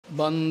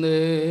वंदे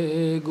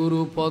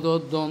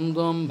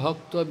गुरुपदद्वन्द्वं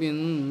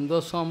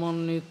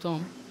भक्तबिंदसमन्वितं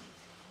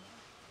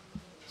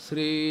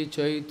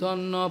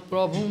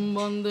श्रीचैतन्यप्रभुं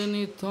वन्दे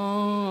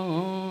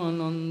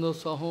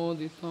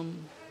नित्यानन्दसहोदितं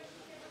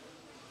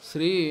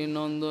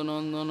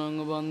श्रीनन्दनन्दनं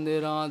वन्दे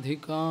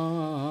राधिका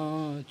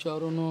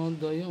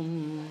चरणोदयं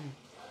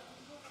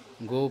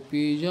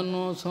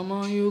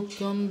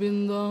गोपीजनसमायुक्तं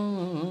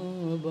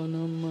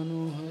बिन्दावनं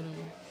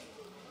मनोहरम्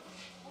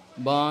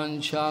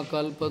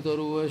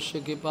वाञ्छाकल्पतरुश्च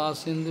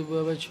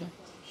कृपासिन्धुभ्यश्च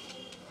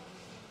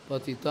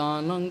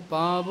पतितानं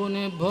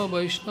पावनेभ्यो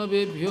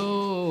वैष्णवेभ्यो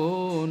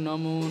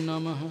नमो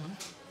नमः।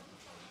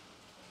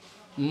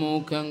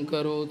 मूकं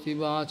करोति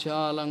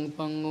वाचालं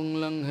पङ्गुं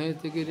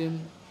लङ्घयितगिरिं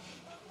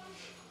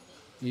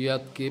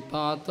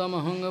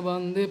यत्कृपातमहं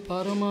वन्दे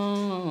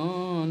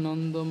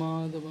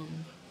परमानन्दमाधवं।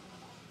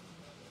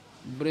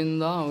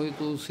 वृन्दावै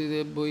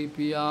तुलसीदेव वै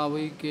पिया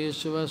वै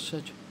केशवस्य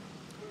च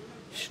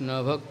कृष्ण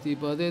भक्ति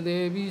पदे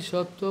देवी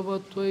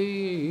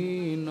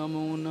सत्ववत्त्वयि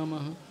नमो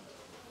नमः।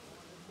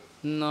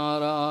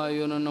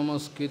 नारायण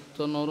नमस्कृत्य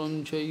नरं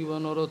चैव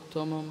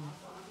नरोत्तमं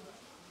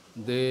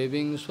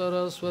देवीं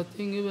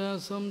सरस्वतीं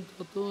व्यासं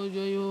ततो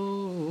जयो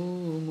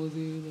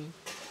मुदीरये।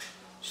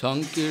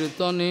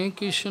 संकीर्तने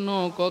कृष्ण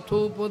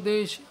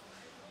कथोपदेश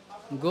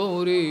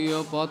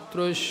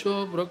गौरीयपत्रस्य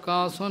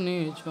प्रकाशने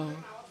च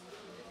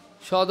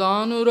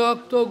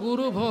सदानुरक्त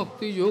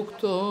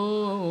गुरुभक्तियुक्तो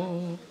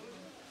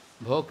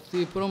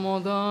भक्ति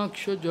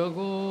प्रमोदाक्ष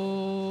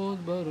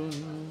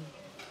जगोद्वरुण्य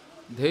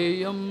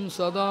ध्येयं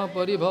सदा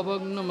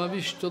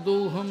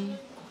परिभवग्नमभिष्टदोहं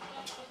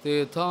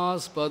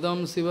तेथास्पदं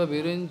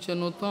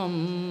शिवविरिञ्चनुतं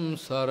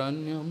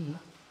शरण्यं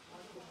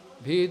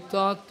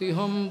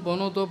भीतात्तिहं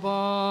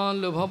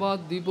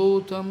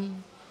पनुतपाल्भवाद्दिपूतं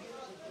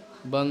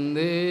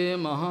वन्दे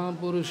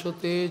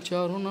महापुरुषते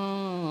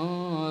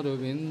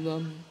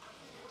चरुणारविन्दं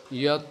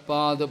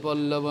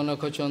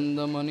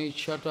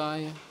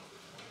यत्पादपल्लवनखचन्दमणिच्छटाय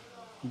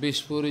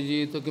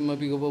विस्फुजित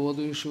किमपि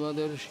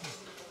गपवधूष्वदर्शि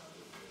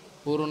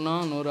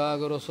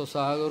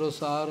पूर्णानुरागरससागर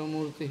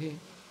सारमूर्तिः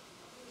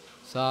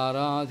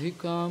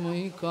साराधिका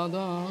मयि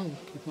कदा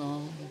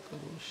कृपां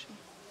करोषि।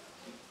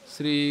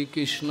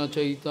 श्रीकृष्ण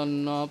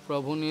चैतन्य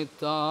प्रभु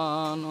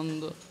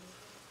नित्यानंद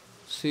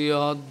श्री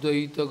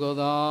अद्वैत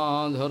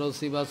गदाधर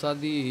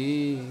शिवसदि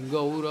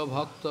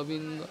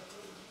गौरभक्तबिंद।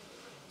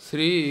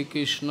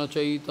 श्रीकृष्ण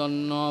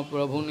चैतन्य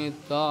प्रभु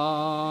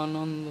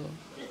नित्यानंद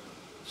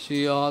श्री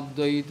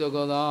अद्वैत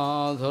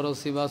गदाधर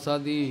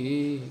शिवसदि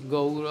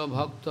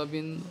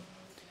गौरभक्तबिंद।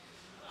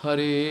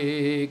 हरे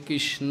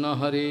कृष्ण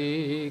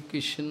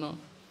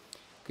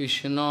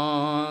कृष्ण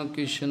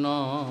कृष्ण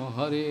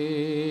हरे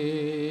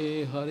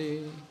हरे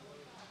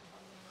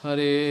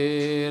हरे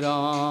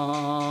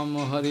राम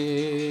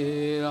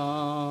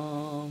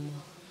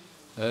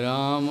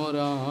राम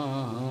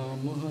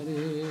राम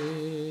हरे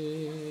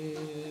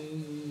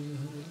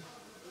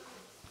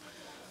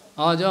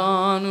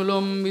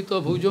आजानुलंबित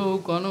भुजौ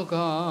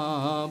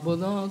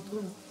कनकाबदातो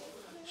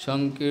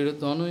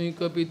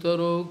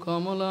संकीर्तनैकपितरो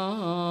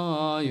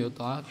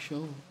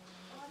कमलायताक्षो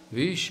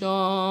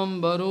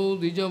विश्वाम्बरो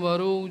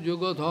द्विजवरो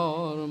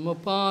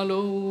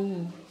जुगधर्मपालो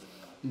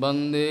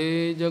वन्दे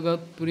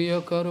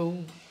जगत्प्रियकरो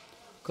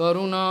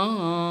करुणावतारो।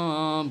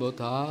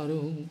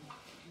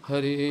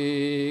 हरे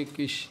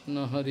कृष्ण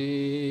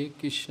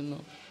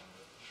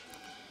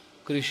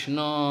कृष्ण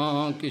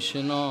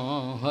कृष्ण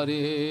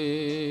हरे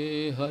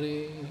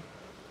हरे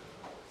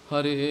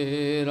हरे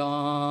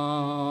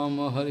राम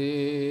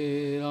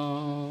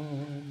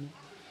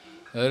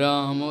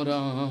राम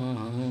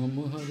राम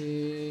हरे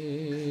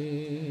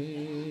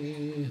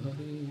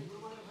हरे।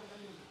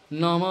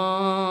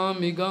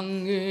 नमामि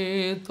गंगे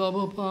तव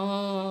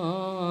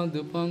पाद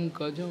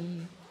पंकजं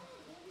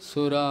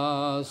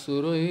सुरासुरैर्वन्दितो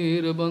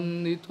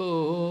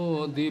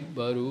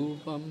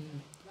दिव्यरूपम्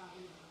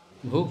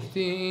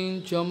भुक्तिं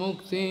च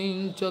मुक्तिं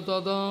च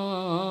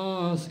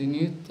तदासि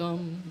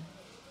नित्यं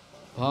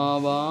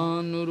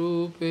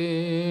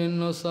भावानुरूपेण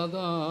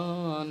सदा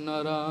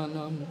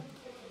नरानं।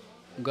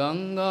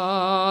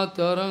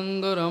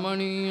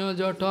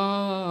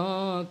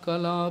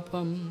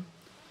 गंगातरङ्गरमणीयजटाकलापं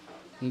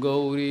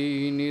गौरी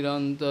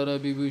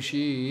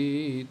निरन्तरविभूषी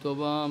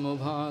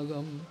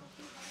त्ववामभागं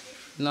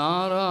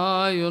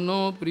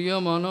नारायणो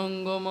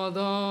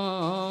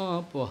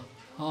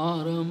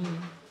प्रियमनङ्गमदापहारम्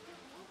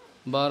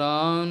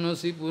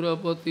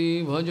वाराणसीपुरपति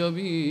भज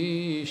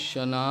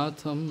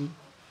विश्वनाथं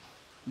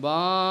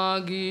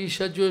वागीशजुष्वदने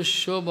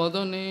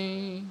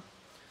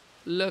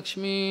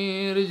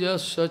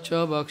लक्ष्मीर्यस्य च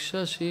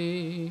वक्षसि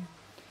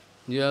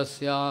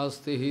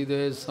यस्यास्ति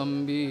हृदये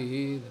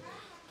संवित्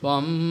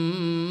त्वं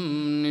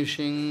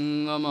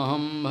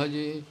नृसिंहमहं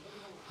भजे।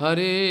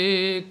 हरे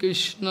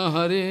कृष्ण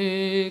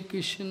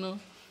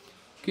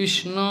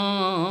कृष्ण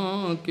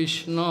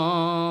कृष्ण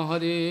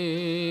हरे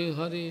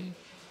हरे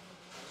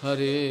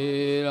हरे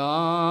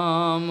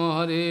राम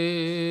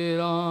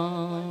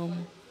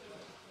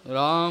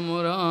राम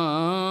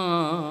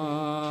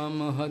राम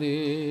हरे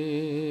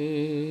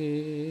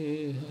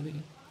हरे।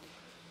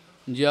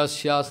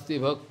 यस्यास्ति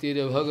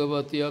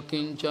भक्तिर्भगवती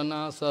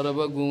अकिंचना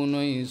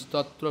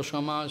सर्वगुणैस्तत्र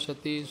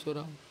समासति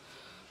सुरं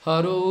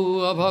हरो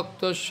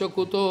अभक्तस्य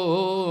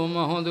कुतो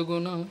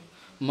महद्गुण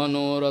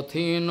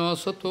मनोरथेन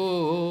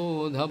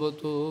सतो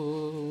धवतो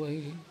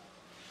वै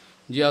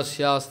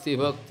यस्यास्ति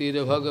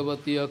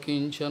भक्तिर्भगवती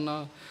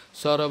अकिंचना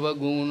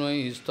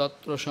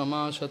सर्वगुणैस्तत्र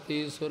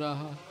समासति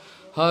सुरः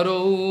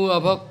हरो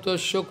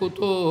अभक्तस्य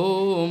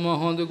कुतो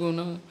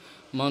महद्गुण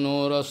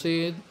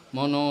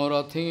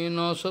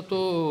मनोरथेन सतो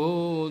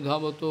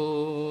धवतो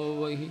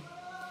वै।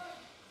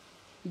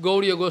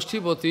 गौड़ीय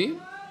गोष्ठीपति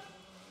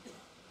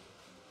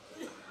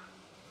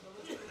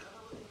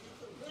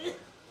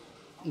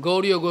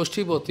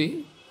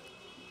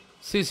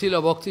श्रीशिल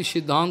भक्ति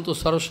सिद्धांत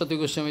सरस्वती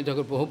गोस्वामी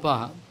ठाकुर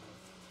प्रभुपाद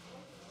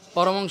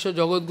परमहंस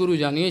जगद्गुरु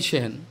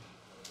জানিয়েছেন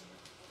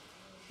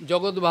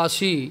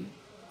জগৎবাসী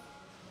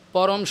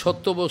परम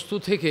सत्य वस्तु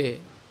থেকে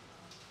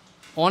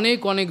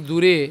অনেক অনেক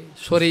দূরে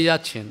সরে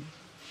যাচ্ছেন।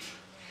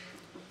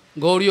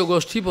 গৌড়ীয়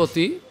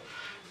গোষ্ঠীপতি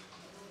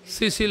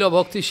শ্রীশিল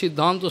ভক্তি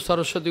সিদ্ধান্ত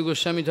সরস্বতী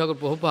গোস্বামী ঠাকুর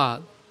প্রভুপাদ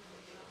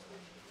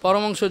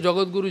পরমহংস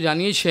জগদ্গুরু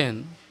জানিয়েছেন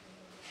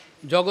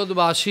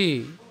জগৎবাসী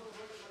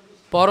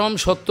পরম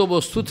সত্য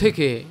বস্তু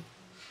থেকে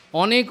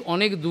অনেক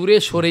অনেক দূরে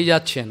সরে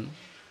যাচ্ছেন।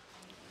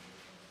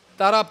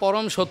 তারা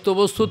পরম সত্য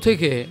বস্তু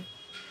থেকে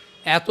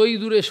এতই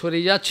দূরে সরে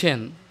যাচ্ছেন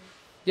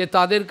যে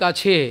তাদের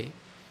কাছে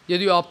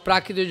যদি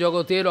অপ্রাকৃত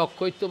জগতের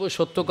অকৈতব্য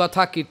সত্য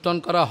কথা কীর্তন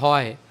করা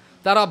হয়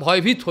তারা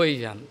ভয়ভীত হয়ে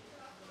যান।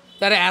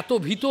 তারা এত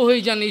ভীত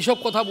হয়ে যান, এইসব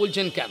কথা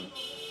বলছেন কেন?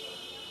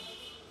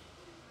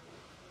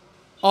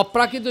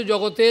 অপ্রাকৃত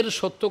জগতের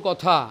সত্য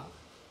কথা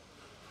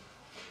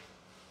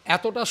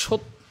এতটা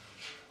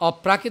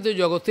অপ্রাকৃত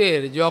জগতের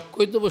যে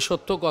অকৈতব্য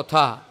সত্য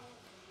কথা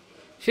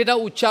সেটা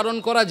উচ্চারণ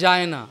করা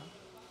যায় না।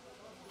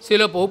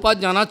 শ্রীল প্রভুপাদ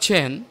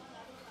জানাচ্ছেন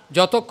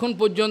যতক্ষণ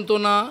পর্যন্ত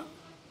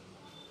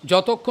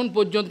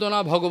না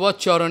ভগবৎ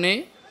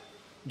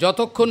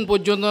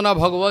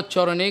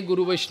চরণে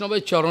গুরু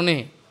বৈষ্ণবের চরণে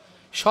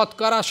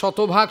শতকরা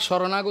শতভাগ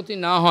শরণাগতি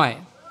না হয়,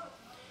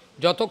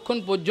 যতক্ষণ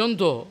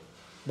পর্যন্ত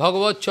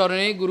ভগবৎ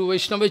চরণে গুরু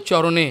বৈষ্ণবের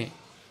চরণে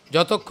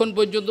যতক্ষণ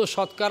পর্যন্ত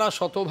শতকরা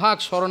শতভাগ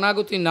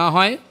শরণাগতি না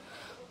হয়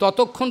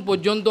ততক্ষণ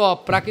পর্যন্ত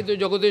অপ্রাকৃত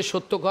জগতের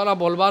সত্য কথা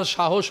বলবার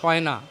সাহস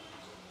হয় না।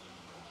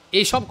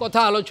 এইসব কথা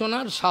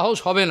আলোচনার সাহস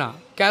হবে না।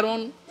 কারণ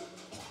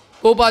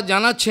প্রভুপাদ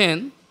জানাচ্ছেন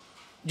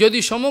যদি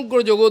সমগ্র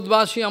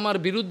জগৎবাসী আমার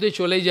বিরুদ্ধে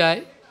চলে যায়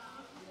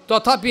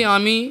তথাপি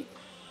আমি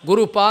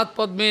গুরুপাদ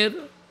পদ্মের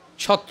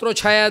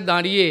ছত্রছায়ায়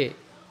দাঁড়িয়ে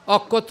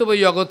অকর্তব্য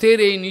জগতের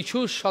এই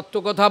নিছুর সত্য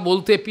কথা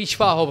বলতে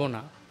পিছপা হব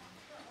না।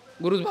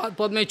 গুরুপাদ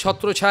পদ্মের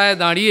ছত্রছায়ায়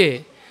দাঁড়িয়ে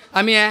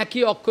আমি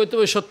একই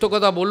অকর্তব্য সত্য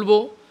কথা বলবো।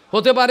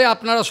 হতে পারে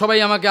আপনারা সবাই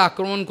আমাকে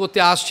আক্রমণ করতে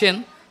আসছেন,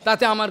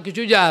 তাতে আমার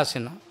কিছু যায় আসে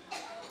না।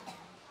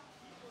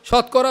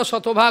 শতকরা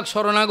শতভাগ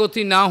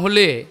শরণাগতি না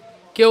হলে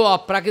কেউ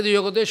অপ্রাকৃত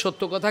জগতের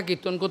সত্য কথা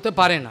কীর্তন করতে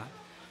পারে না।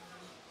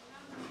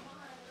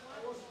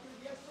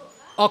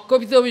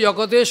 অকৃত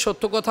জগতের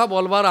সত্য কথা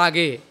বলবার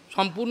আগে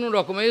সম্পূর্ণ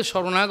রকমের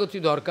শরণাগতি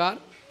দরকার।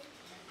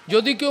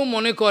 যদি কেউ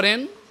মনে করেন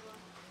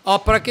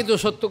অপ্রাকৃত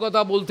সত্য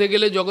কথা বলতে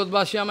গেলে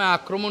জগৎবাসী আমায়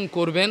আক্রমণ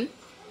করবেন,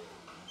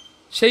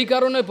 সেই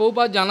কারণে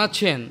প্রভুপাদ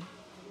জানাচ্ছেন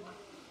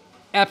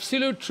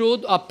অ্যাবসলিউট ট্রুথ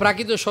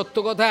অপ্রাকৃত সত্য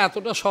কথা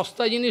এতটা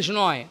সস্তা জিনিস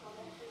নয়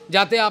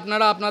যাতে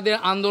আপনারা আপনাদের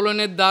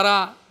আন্দোলনের দ্বারা,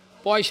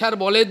 পয়সার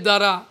বলের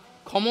দ্বারা,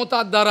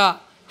 ক্ষমতার দ্বারা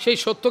সেই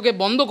সত্যকে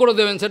বন্ধ করে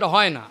দেবেন, সেটা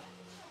হয় না।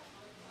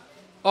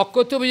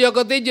 অকর্তব্য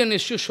জগতের যে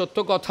নিশ্চয় সত্য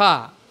কথা,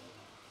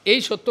 এই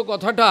সত্য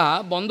কথাটা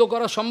বন্ধ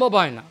করা সম্ভব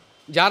হয় না।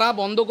 যারা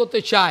বন্ধ করতে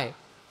চায়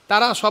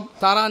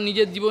তারা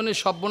নিজের জীবনে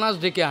সর্বনাশ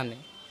ডেকে আনে,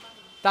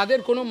 তাদের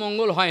কোনো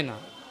মঙ্গল হয় না।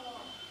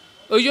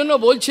 ওই জন্য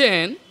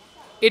বলছেন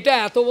এটা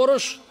এত বড়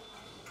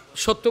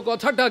সত্য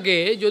কথাটাকে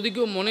যদি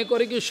কেউ মনে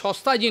করে কি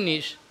সস্তা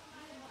জিনিস,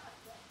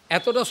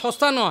 এতটা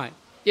সস্তা নয়।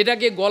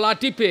 এটাকে গলা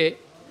টিপে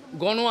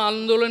গণ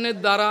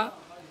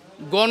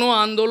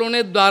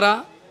আন্দোলনের দ্বারা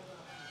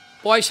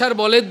পয়সার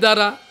বলের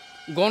দ্বারা,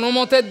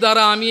 গণমতের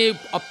দ্বারা আমি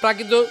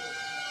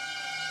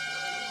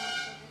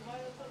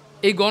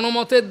এই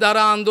গণমতের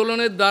দ্বারা,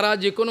 আন্দোলনের দ্বারা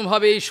যে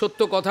কোনোভাবে এই সত্য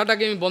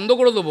কথাটাকে আমি বন্ধ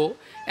করে দেবো,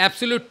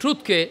 অ্যাবসলিউট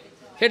ট্রুথকে,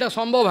 সেটা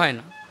সম্ভব হয়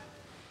না।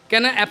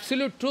 কেন?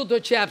 অ্যাবসলিউট ট্রুথ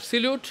হচ্ছে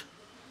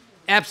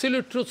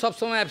অ্যাবসলিউট ট্রুথ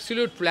সবসময়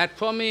অ্যাবসলিউট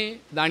প্ল্যাটফর্মে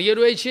দাঁড়িয়ে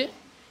রয়েছে।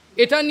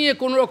 এটা নিয়ে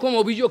কোনো রকম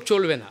অভিযোগ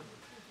চলবে না।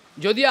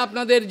 যদি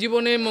আপনাদের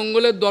জীবনে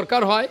মঙ্গলের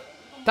দরকার হয়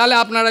তাহলে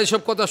আপনারা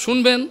এসব কথা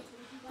শুনবেন,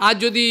 আর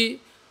যদি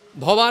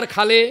ভবার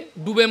খালে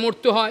ডুবে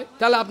মরতে হয়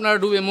তাহলে আপনারা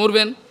ডুবে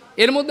মরবেন।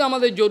 এর মধ্যে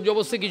আমাদের জোর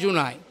জবরদস্তি কিছু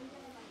নাই।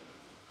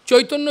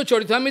 চৈতন্য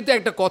চরিতামৃতে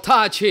একটা কথা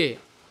আছে,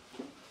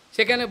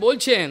 সেখানে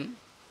বলছেন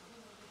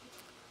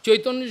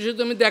চৈতন্য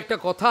চরিতামৃতে একটা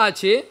কথা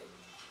আছে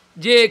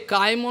যে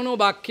কায় মন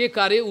বাক্যে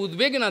কারে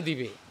উদ্বেগ না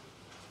দিবে।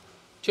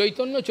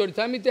 চৈতন্য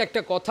চরিতামৃতে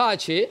একটা কথা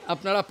আছে,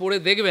 আপনারা পড়ে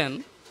দেখবেন,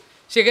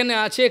 সেখানে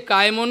আছে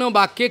কায় মন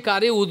বাক্যে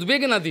কারে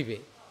উদ্বেগ না দিবে।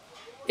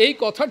 এই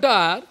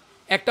কথাটার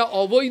একটা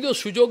অবৈধ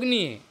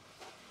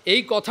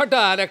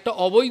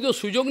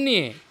সুযোগ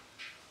নিয়ে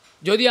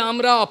যদি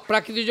আমরা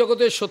অপ্রাকৃত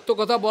জগতের সত্য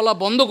কথা বলা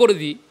বন্ধ করে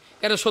দিই,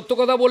 কারণ সত্য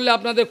কথা বললে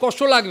আপনাদের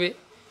কষ্ট লাগবে।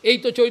 এই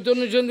তো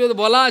চৈতন্য চরিতামৃতে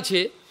বলা আছে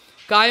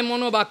কায়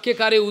মনো বাক্যে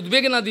কারে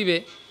উদ্বেগ না দিবে,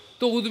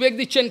 তো উদ্বেগ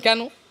দিচ্ছেন কেন?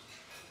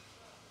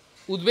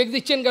 উদ্বেগ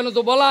দিচ্ছেন কেন?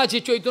 তো বলা আছে,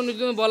 চৈতন্য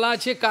বলা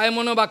আছে কায়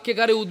মনো বাক্যে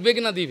কারে উদ্বেগ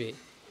না দিবে।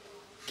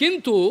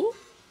 কিন্তু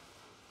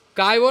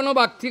কায় মনো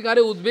বাক্যে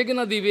কারে উদ্বেগ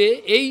না দিবে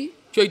এই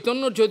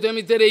চৈতন্য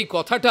চৈতন্যের এই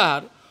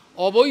কথাটার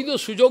অবৈধ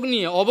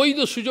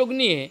সুযোগ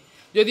নিয়ে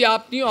যদি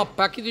আপনি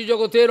প্রাকৃতিক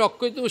জগতের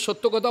অকৃত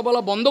সত্য কথা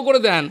বলা বন্ধ করে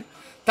দেন,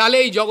 তাহলে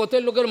এই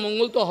জগতের লোকের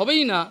মঙ্গল তো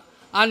হবেই না,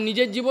 আর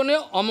নিজের জীবনে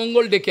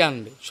অমঙ্গল ডেকে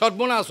আনবে,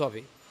 সর্বনাশ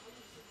হবে।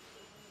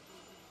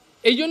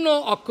 এই জন্য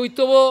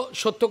অকৈতব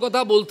সত্য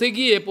কথা বলতে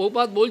গিয়ে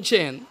প্রভুপাদ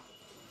বলছেন,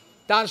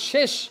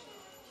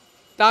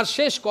 তার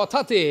শেষ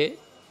কথাতে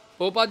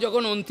প্রভুপাদ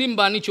যখন অন্তিম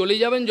বাণী চলে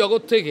যাবেন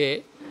জগৎ থেকে,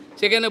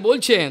 সেখানে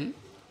বলছেন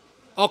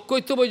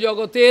অকৈতব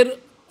জগতের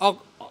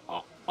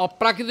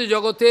অপ্রাকৃত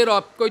জগতের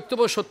অকৈতব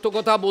সত্য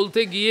কথা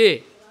বলতে গিয়ে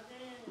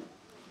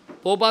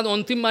প্রভুপাদ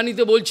অন্তিম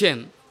বাণীতে বলছেন,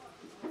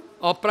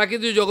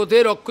 অপ্রাকৃত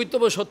জগতের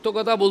অকৈতব সত্য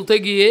কথা বলতে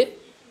গিয়ে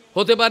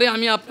হতে পারে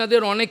আমি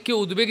আপনাদের অনেককে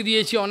উদ্বেগ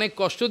দিয়েছি, অনেক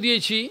কষ্ট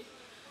দিয়েছি,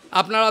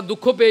 আপনারা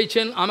দুঃখ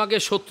পেয়েছেন, আমাকে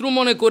শত্রু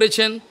মনে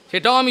করেছেন,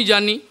 সেটাও আমি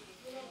জানি।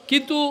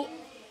 কিন্তু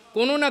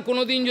কোনো না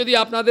কোনো দিন যদি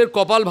আপনাদের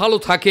কপাল ভালো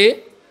থাকে,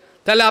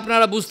 তাহলে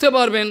আপনারা বুঝতে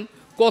পারবেন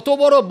কত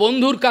বড়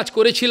বন্ধুর কাজ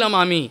করেছিলাম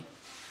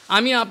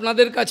আমি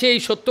আপনাদের কাছে এই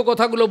সত্য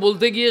কথাগুলো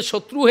বলতে গিয়ে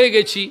শত্রু হয়ে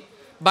গেছি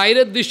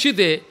বাইরের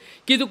দৃষ্টিতে,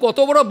 কিন্তু কত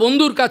বড়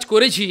বন্ধুর কাজ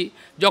করেছি।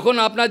 যখন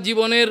আপনার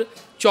জীবনের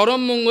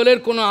চরম মঙ্গলের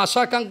কোনো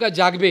আশাকাঙ্ক্ষা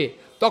জাগবে,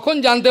 তখন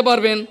জানতে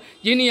পারবেন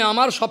যিনি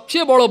আমার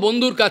সবচেয়ে বড়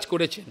বন্ধুর কাজ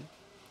করেছেন।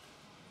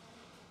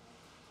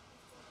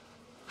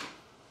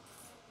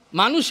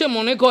 মানুষে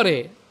মনে করে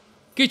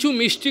কিছু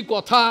মিষ্টি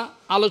কথা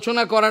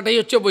আলোচনা করাটাই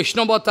হচ্ছে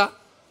বৈষ্ণবতা।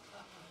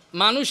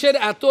 মানুষের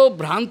এত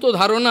ভ্রান্ত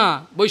ধারণা,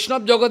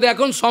 বৈষ্ণব জগতে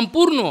এখন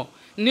সম্পূর্ণ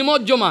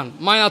নিমজ্জমান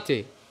মায়াতে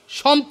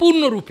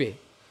সম্পূর্ণরূপে।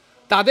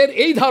 তাদের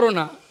এই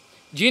ধারণা,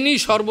 যিনি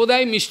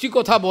সর্বদাই মিষ্টি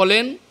কথা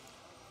বলেন,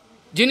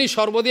 যিনি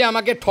সর্বদাই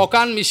আমাকে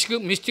ঠকান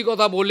মিষ্টি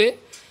কথা বলে,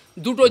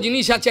 দুটো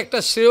জিনিস আছে, একটা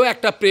শ্রেয়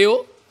একটা প্রেয়।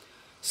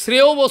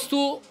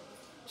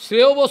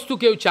 শ্রেয় বস্তু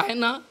কেউ চায়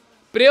না,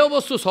 প্রেয়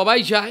বস্তু সবাই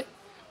চায়।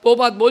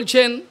 প্রভুপাদ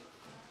বলছেন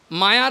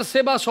মায়ার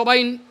সেবা সবাই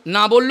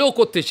না বললেও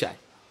করতে চায়।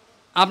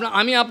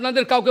 আমি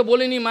আপনাদের কাউকে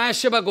বলিনি মায়ের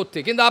সেবা করতে,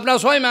 কিন্তু আপনারা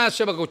সবাই মায়ের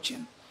সেবা করছেন,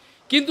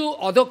 কিন্তু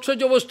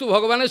অধক্ষজ বস্তু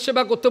ভগবানের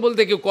সেবা করতে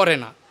বলতে কেউ করে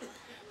না।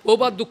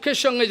 প্রভুপাদ দুঃখের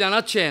সঙ্গে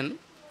জানাচ্ছেন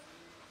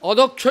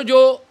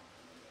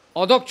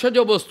অধক্ষজ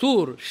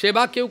বস্তুর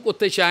সেবা কেউ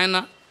করতে চায়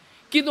না,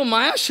 কিন্তু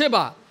মায়ার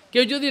সেবা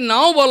কেউ যদি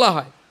নাও বলা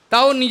হয়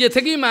তাও নিজে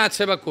থেকেই মায়ার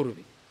সেবা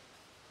করবে।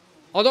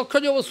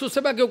 অধক্ষজ বস্তুর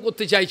সেবা কেউ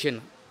করতে চাইছে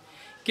না।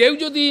 কেউ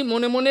যদি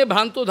মনে মনে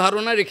ভ্রান্ত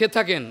ধারণা রেখে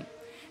থাকেন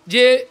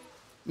যে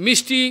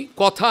মিষ্টি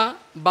কথা,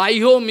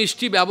 বাহ্য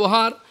মিষ্টি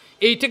ব্যবহার,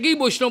 এইটাকেই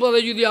বৈষ্ণবতা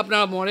যদি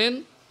আপনারা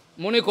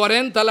মনে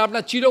করেন, তাহলে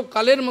আপনার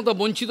চিরকালের মতো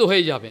বঞ্চিত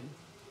হয়ে যাবেন,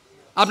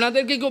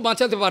 আপনাদেরকে কেউ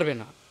বাঁচাতে পারবে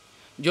না।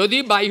 যদি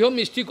বাহ্য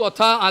মিষ্টি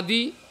কথা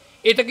আদি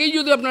এটাকেই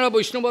যদি আপনারা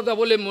বৈষ্ণবতা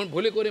বলে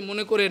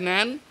মনে করে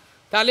নেন,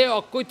 তাহলে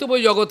অকৈতব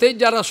জগতে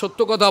যারা সত্য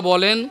কথা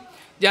বলেন,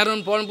 যেমন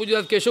পরম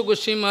পূজ্যপাদ কেশব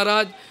গোস্বামী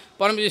মহারাজ,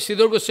 পরম পূজ্য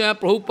শ্রীধর গোস্বামী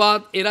প্রভুপাদ,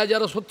 এরা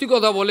যারা সত্যি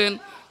কথা বলেন,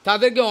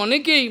 তাদেরকে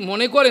অনেকেই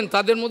মনে করেন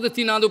তাদের মধ্যে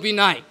তিনাদপি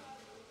নাই।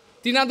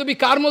 তিনাদপি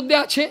কার মধ্যে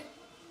আছে?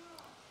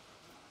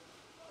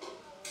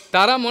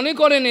 তারা মনে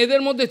করেন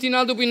এদের মধ্যে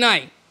তিনাদপি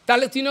নাই।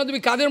 তাহলে তিনাদপি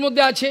কাদের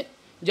মধ্যে আছে?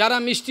 যারা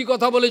মিষ্টি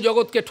কথা বলে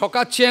জগৎকে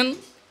ঠকাচ্ছেন,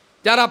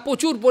 যারা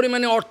প্রচুর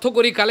পরিমাণে অর্থ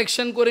করি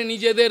কালেকশন করে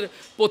নিজেদের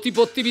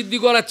প্রতিপত্তি বৃদ্ধি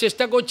করার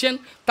চেষ্টা করছেন,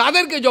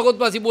 তাদেরকে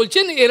জগৎবাসী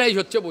বলছেন এরাই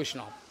হচ্ছে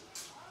বৈষ্ণব।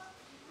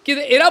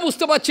 কিন্তু এরা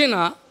বুঝতে পারছে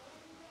না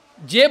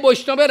যে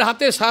বৈষ্ণবের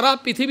হাতে সারা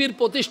পৃথিবীর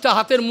প্রতিষ্ঠা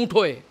হাতের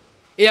মুঠোয়।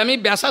 আমি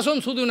ব্যাসাসন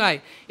শুধু নাই,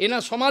 এনা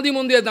সমাধি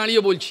মন্দিরে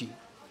দাঁড়িয়ে বলছি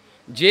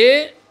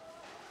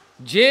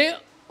যে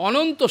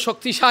অনন্ত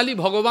শক্তিশালী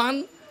ভগবান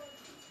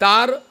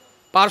তার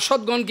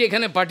পার্ষদগণকে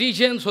এখানে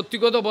পাঠিয়েছেন সত্যি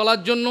কথা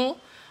বলার জন্য।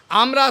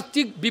 আমরা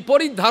ঠিক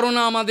বিপরীত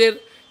ধারণা আমাদের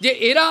যে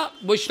এরা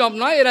বৈষ্ণব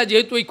নয়, এরা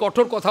যেহেতু এই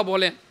কঠোর কথা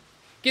বলেন,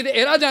 কিন্তু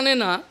এরা জানে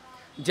না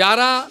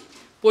যারা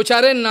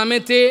প্রচারের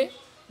নামেতে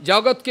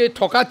জগৎকে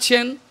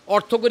ঠকাচ্ছেন,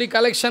 অর্থ করি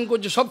কালেকশন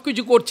করছে, সব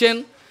কিছু করছেন,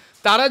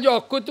 তারা যে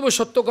অকৈতব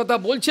সত্য কথা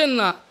বলছেন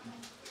না,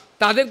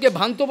 তাদেরকে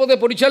ভ্রান্ত পথে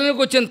পরিচালনা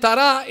করছেন,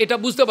 তারা এটা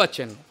বুঝতে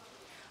পারছেন।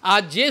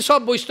 আর যে সব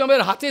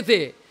বৈষ্ণবের হাতেতে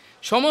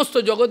সমস্ত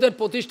জগতের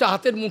প্রতিষ্ঠা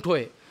হাতের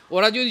মুঠোয়,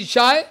 ওরা যদি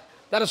চায়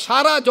তারা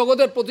সারা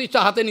জগতের প্রতিষ্ঠা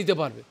হাতে নিতে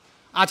পারবে।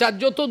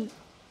 আচার্য তো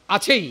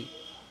আছেই,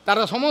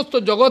 তারা সমস্ত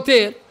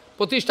জগতের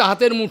প্রতিষ্ঠা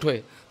হাতের মুঠোয়।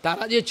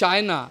 তারা যে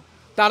চায় না,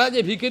 তারা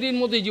যে ভিখারির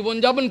মধ্যে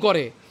জীবনযাপন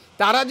করে,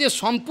 তারা যে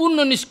সম্পূর্ণ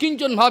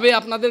নিষ্কিঞ্চনভাবে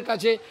আপনাদের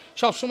কাছে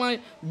সবসময়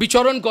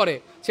বিচরণ করে,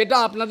 সেটা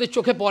আপনাদের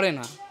চোখে পড়ে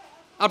না,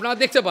 আপনারা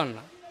দেখতে পান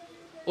না।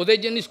 ওদের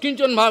যে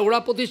নিষ্কিঞ্চন ভাব, ওরা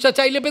প্রতিষ্ঠা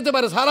চাইলে পেতে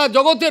পারে সারা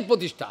জগতের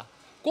প্রতিষ্ঠা,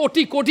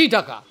 কোটি কোটি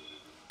টাকা,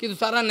 কিন্তু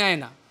তারা নেয়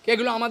না।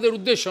 এগুলো আমাদের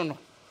উদ্দেশ্য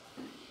নয়।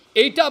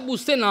 এইটা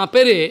বুঝতে না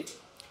পেরে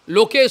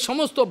লোকে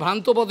সমস্ত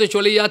ভ্রান্ত পথে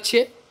চলে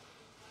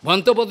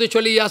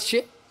যাচ্ছে।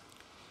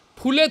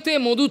 ফুলেতে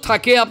মধু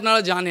থাকে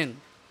আপনারা জানেন,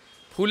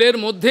 ফুলের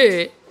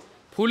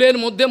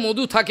মধ্যে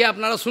মধু থাকে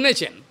আপনারা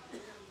শুনেছেন,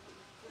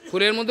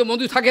 ফুলের মধ্যে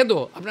মধু থাকে তো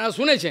আপনারা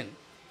শুনেছেন।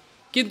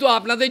 কিন্তু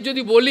আপনাদের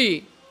যদি বলি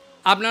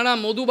আপনারা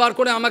মধু বার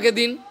করে আমাকে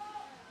দিন,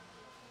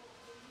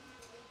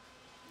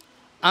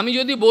 আমি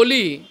যদি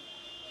বলি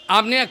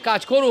আপনি এক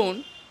কাজ করুন,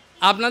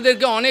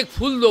 আপনাদেরকে অনেক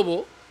ফুল দেবো,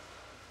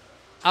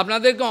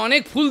 আপনাদেরকে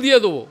অনেক ফুল দিয়ে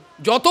দেবো,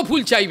 যত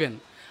ফুল চাইবেন,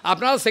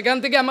 আপনারা সেখান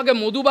থেকে আমাকে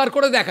মধু বার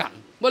করে দেখান,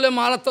 বলে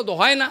মহারাজ তো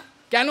হয় না।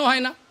 কেন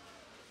হয় না?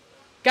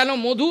 কেন?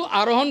 মধু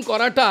আরোহণ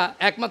করাটা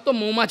একমাত্র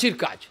মৌমাছির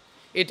কাজ,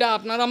 এটা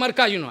আপনার আমার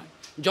কাজ নয়।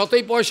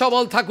 যতই পয়সা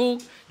বল থাকুক,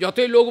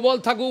 যতই লোক বল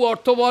থাকুক,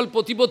 অর্থ বল,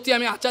 প্রতিপত্তি,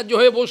 আমি আচার্য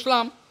হয়ে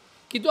বসলাম,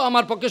 কিন্তু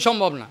আমার পক্ষে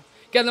সম্ভব না।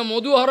 কেন?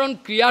 মধু আহরণ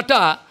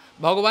ক্রিয়াটা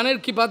ভগবানের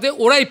কৃপাতে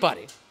ওরাই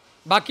পারে,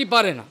 বাকি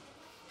পারে না।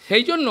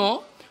 সেই জন্য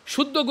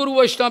শুদ্ধ গুরু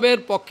বৈষ্ণবের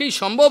পক্ষেই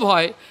সম্ভব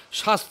হয়।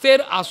 শাস্ত্রের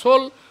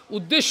আসল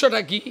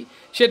উদ্দেশ্যটা কি,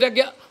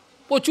 সেটাকে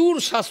প্রচুর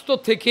শাস্ত্র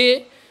থেকে,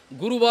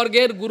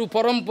 গুরুবর্গের গুরু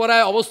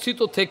পরম্পরায় অবস্থিত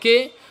থেকে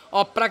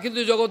অপ্রাকৃত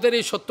জগতের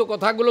এই সত্য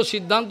কথাগুলো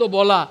সিদ্ধান্ত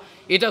বলা,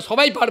 এটা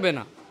সবাই পারবে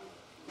না,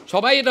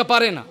 সবাই এটা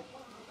পারে না।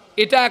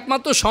 এটা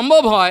একমাত্র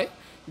সম্ভব হয়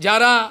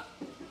যারা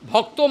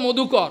ভক্ত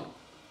মধুকর,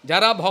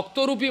 যারা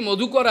ভক্তরূপী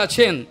মধুকর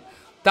আছেন,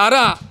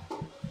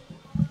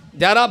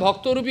 যারা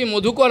ভক্তরূপী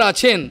মধুকর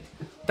আছেন,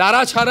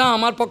 তারা ছাড়া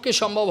আমার পক্ষে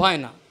সম্ভব হয়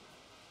না,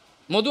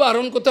 মধু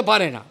আহরণ করতে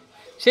পারে না।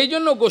 সেই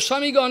জন্য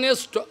গোস্বামীগণের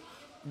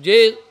যে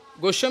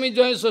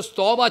গোস্বামীগণের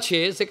স্তব আছে,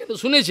 সেখানে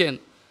শুনেছেন,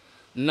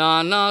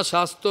 নানা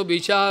শাস্ত্র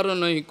বিচার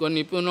নৈক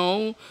নিপুণৌ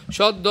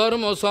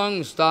সদ্ধর্ম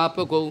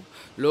সংস্থাপক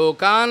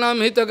লোকানাম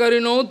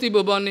হিতকারিণৌ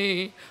ত্রিভুবনে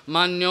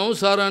মান্যৌ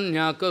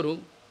শরণ্যা করু।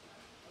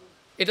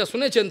 এটা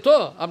শুনেছেন তো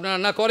আপনারা?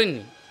 না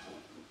করেননি?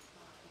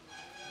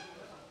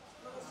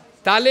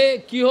 তাহলে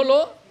কি হলো?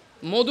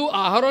 মধু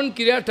আহরণ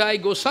ক্রিয়াটাই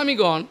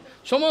গোস্বামীগণ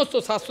সমস্ত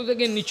শাস্ত্র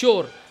থেকে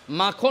নিচোর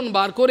মাখন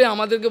বার করে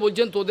আমাদেরকে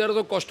বলছেন, তোদের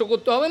তো কষ্ট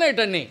করতে হবে না,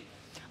 এটা নেই।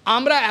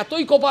 আমরা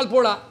এতই কপাল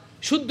পোড়া,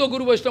 শুদ্ধ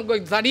গুরু বৈষ্ণবকে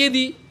দাঁড়িয়ে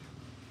দিই,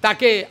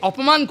 তাকে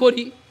অপমান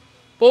করি।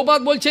 প্রভুপাদ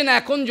বলছেন,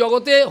 এখন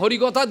জগতে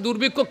হরিকথার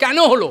দুর্ভিক্ষ কেন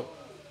হলো?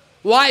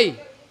 ওয়াই?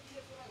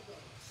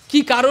 কি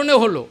কারণে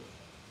হলো?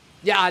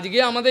 যে আজকে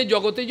আমাদের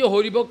জগতে যে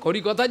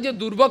হরিকথার যে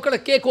দুর্ভিক্ষটা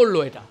কে করলো?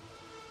 এটা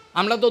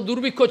আমরা তো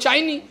দুর্ভিক্ষ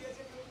চাইনি।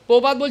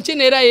 প্রভুপাদ বলছেন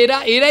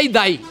এরাই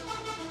দায়ী।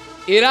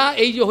 এরা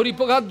এই যে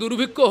হরিপ্রকার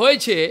দুর্ভিক্ষ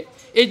হয়েছে,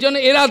 এই জন্য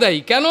এরা দায়ী।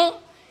 কেন?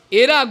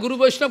 এরা গুরু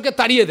বৈষ্ণবকে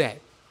তাড়িয়ে দেয়,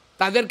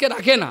 তাদেরকে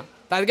রাখে না,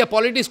 তাদেরকে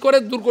পলিটিক্স করে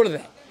দূর করে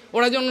দেয়,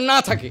 ওরা যেন না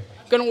থাকে।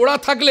 কারণ ওরা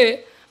থাকলে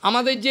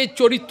আমাদের যে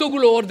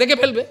চরিত্রগুলো ওর দেখে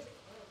ফেলবে,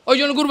 ওই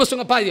জন্য গুরু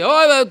বৈষ্ণবকে পাই দিয়ে ও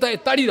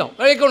তাড়িয়ে দাও,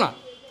 রেখো না,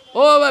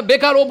 ও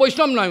বেকার, ও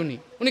বৈষ্ণব নয়,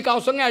 উনি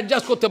কারোর সঙ্গে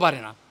অ্যাডজাস্ট করতে পারে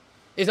না,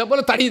 এসব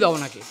বলে তাড়িয়ে দাও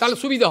ওনাকে, তাহলে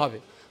সুবিধা হবে,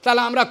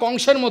 তাহলে আমরা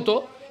কংসের মতো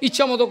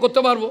ইচ্ছা মতো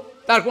করতে পারবো,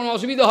 তার কোনো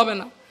অসুবিধা হবে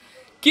না।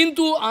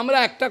 কিন্তু আমরা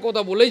একটা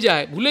কথা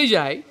ভুলে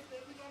যাই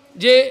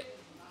যে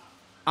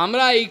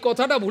আমরা এই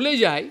কথাটা ভুলে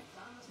যাই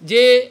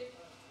যে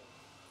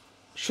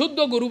শুদ্ধ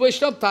গুরু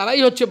বৈষ্ণব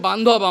তারাই হচ্ছে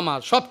বান্ধব আমার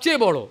সবচেয়ে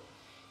বড়।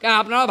 কারণ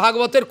আপনারা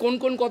ভাগবতের কোন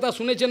কোন কথা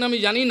শুনেছেন আমি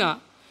জানি না,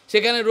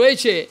 সেখানে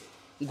রয়েছে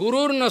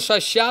গুরুর ন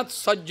সস্যাৎ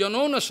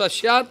সজ্জনও ন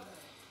সস্যাৎ,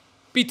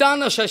 পিতা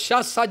ন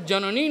সস্যাৎ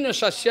সজ্জননী ন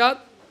সস্যাৎ,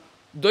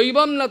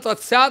 দৈবম ন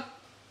তৎস্যাৎ,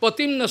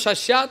 পতিম ন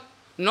সস্যাৎ,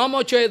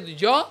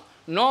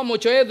 ন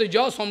মোচয়েদ য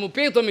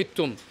সমুপেত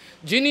মৃত্যুম।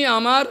 যিনি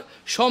আমার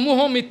সমূহ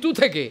মৃত্যু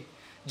থেকে,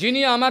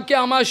 যিনি আমাকে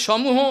আমার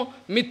সমূহ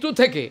মৃত্যু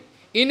থেকে,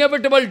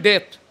 ইনএভিটেবল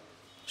ডেথ,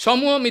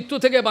 সমূহ মৃত্যু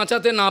থেকে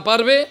বাঁচাতে না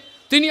পারবে,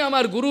 তিনি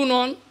আমার গুরু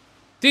নন,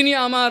 তিনি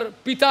আমার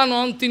পিতা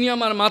নন, তিনি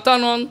আমার মাতা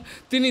নন,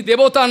 তিনি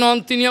দেবতা নন,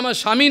 তিনি আমার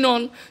স্বামী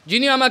নন।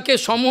 যিনি আমাকে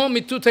সমূহ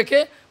মৃত্যু থেকে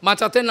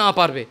বাঁচাতে না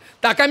পারবে,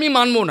 তাকে আমি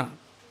মানব না,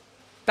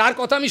 তার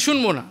কথা আমি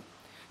শুনব না।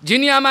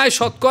 যিনি আমায়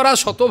শতকরা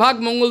শতভাগ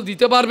মঙ্গল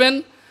দিতে পারবেন,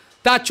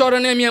 তার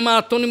চরণে আমি আমার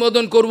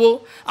আত্মনিবেদন করব।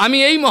 আমি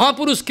এই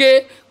মহাপুরুষকে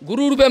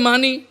গুরুরূপে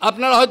মানি।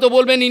 আপনারা হয়তো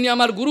বলবেন ইনি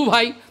আমার গুরু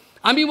ভাই,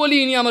 আমি বলি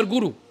ইনি আমার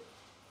গুরু।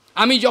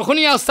 আমি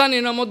যখনই আসতাম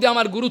এনার মধ্যে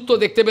আমার গুরুত্ব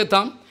দেখতে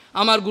পেতাম,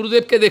 আমার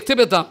গুরুদেবকে দেখতে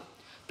পেতাম।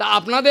 তা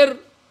আপনাদের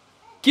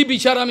কি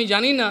বিচার আমি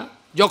জানি না,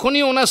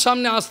 যখনই ওনার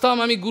সামনে আসতাম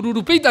আমি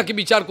গুরুরূপেই তাকে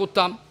বিচার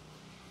করতাম,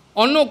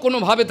 অন্য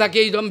কোনোভাবে তাকে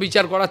এইরকম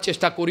বিচার করার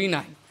চেষ্টা করি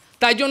নাই।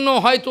 তাই জন্য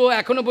হয়তো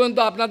এখনও পর্যন্ত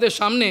আপনাদের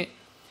সামনে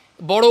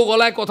বড়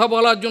গলায় কথা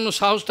বলার জন্য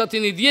সাহসটা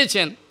তিনি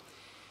দিয়েছেন।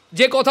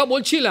 যে কথা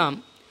বলছিলাম,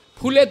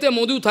 ফুলেতে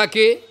মধু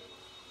থাকে,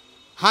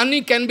 হানি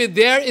can be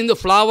there in the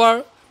flower,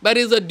 but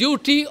it is the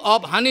duty of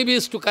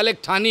honeybees to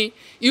collect honey.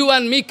 You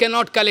and me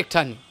cannot collect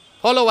honey.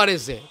 Follow what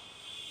is there.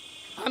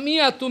 আমি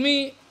আর তুমি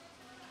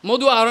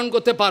মধু আহরণ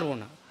করতে পারবো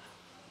না।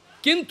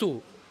 কিন্তু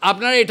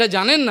আপনারা এটা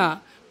জানেন না,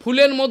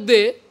 ফুলের মধ্যে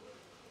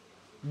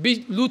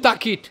লুতা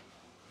কীট,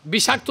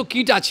 বিষাক্ত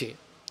কীট আছে।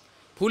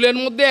 ফুলের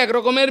মধ্যে এক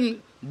রকমের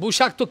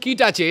বিষাক্ত কীট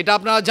আছে, এটা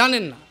আপনারা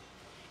জানেন না।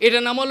 এটা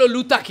নাম হলো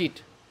লুতা কীট।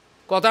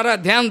 কথাটা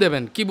ধ্যান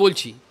দেবেন কি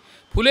বলছি।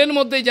 ফুলের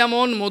মধ্যে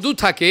যেমন মধু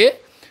থাকে,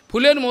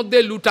 ফুলের মধ্যে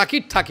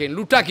লুটাকিট থাকে।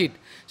 লুটাকিট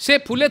সে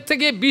ফুলের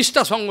থেকে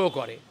বিষটা সংগ্রহ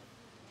করে,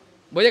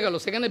 বোঝা গেল?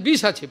 সেখানে বিষ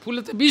আছে,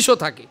 ফুলেতে বিষও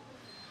থাকে,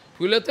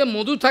 ফুলেতে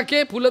মধু থাকে,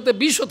 ফুলেতে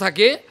বিষও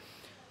থাকে।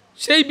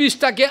 সেই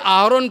বিষটাকে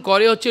আহরণ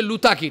করে হচ্ছে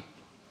লুতাকিট,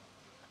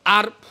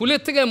 আর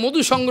ফুলের থেকে মধু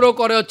সংগ্রহ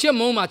করে হচ্ছে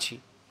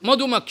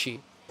মধুমাছি।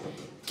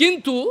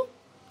 কিন্তু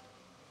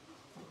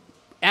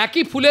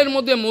একই ফুলের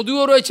মধ্যে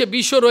মধুও রয়েছে,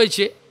 বিষও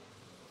রয়েছে।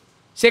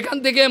 সেখান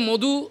থেকে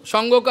মধু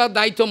সংগ্রহ করার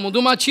দায়িত্ব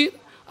মধুমাছির,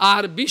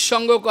 আর বিষ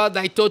সংগ্রহ করার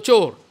দায়িত্ব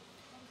চোর।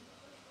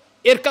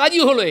 এর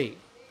কাজই হলো এই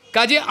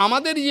কাজে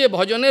আমাদের যে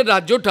ভজনের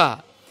রাজ্যটা,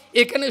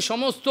 এখানে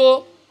সমস্ত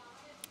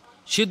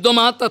সিদ্ধ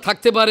মাহাত্মা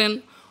থাকতে পারেন,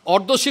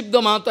 অর্ধসিদ্ধ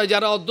মাহাত্মা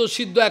যারা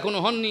অর্ধসিদ্ধ এখনও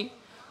হননি,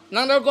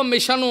 নানা রকম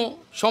মেশানো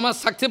সমাজ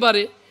থাকতে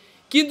পারে,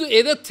 কিন্তু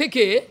এদের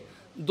থেকে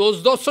দোষ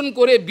দর্শন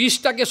করে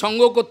বিষটাকে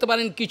সংগ্রহ করতে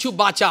পারেন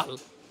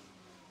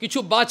কিছু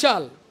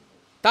বাচাল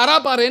তারা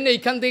পারেন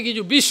এইখান থেকে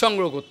কিছু বিষ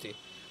সংগ্রহ করতে।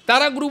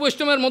 তারা গুরু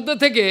বৈষ্ণবের মধ্যে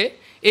থেকে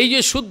এই যে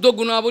শুদ্ধ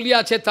গুণাবলী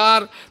আছে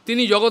তার,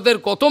 তিনি জগতের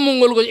কত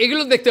মঙ্গল করছে,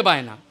 এগুলো দেখতে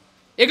পায় না,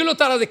 এগুলো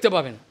তারা দেখতে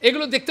পাবে না,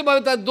 এগুলো দেখতে পাবে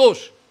তার দোষ,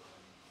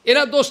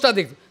 এরা দোষটা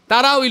দেখতে,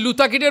 তারা ওই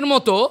লুতাকিটের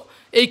মতো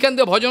এইখান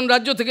থেকে ভজন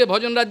রাজ্য থেকে,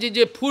 ভজন রাজ্যে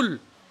যে ফুল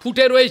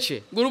ফুটে রয়েছে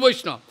গুরু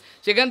বৈষ্ণব,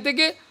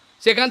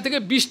 সেখান থেকে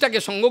বিষটাকে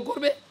সংগ্রহ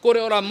করে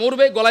ওরা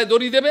মরবে, গলায়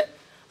দড়ি দেবে।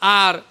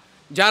 আর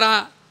যারা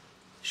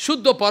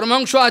শুদ্ধ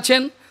পরমাংশ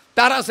আছেন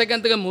তারা সেখান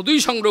থেকে মধুই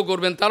সংগ্রহ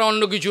করবেন, তারা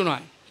অন্য কিছু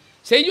নয়।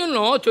 সেই জন্য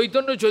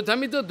চৈতন্য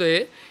চৈতামৃততে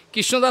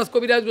কৃষ্ণদাস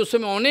কবিরাজ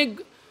গোস্বামী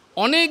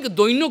অনেক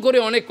দৈন্য করে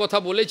অনেক কথা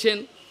বলেছেন।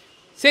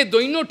 সেই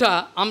দৈন্যটা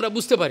আমরা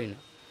বুঝতে পারি না।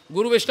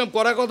 গুরু বৈষ্ণব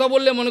করার কথা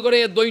বললে মনে করে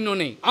এর দৈন্য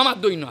নেই, আমার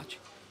দৈন্য আছে,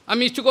 আমি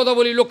মিষ্টি কথা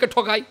বলি, লোককে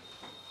ঠকাই,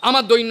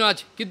 আমার দৈন্য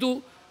আছে। কিন্তু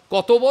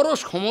কত বড়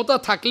ক্ষমতা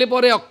থাকলে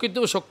পরে অকৃত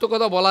শক্ত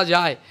কথা বলা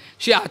যায়,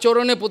 সে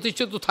আচরণে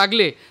প্রতিষ্ঠিত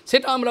থাকলে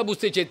সেটা আমরা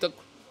বুঝতে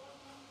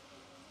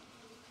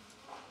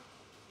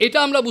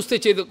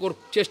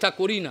চেষ্টা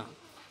করি না।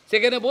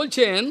 সেখানে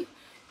বলছেন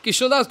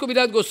কৃষ্ণদাস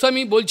কবিরাজ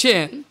গোস্বামী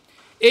বলছেন,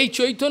 এই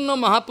চৈতন্য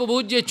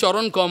মহাপ্রভুর যে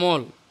চরণ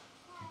কমল,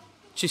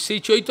 সেই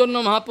চৈতন্য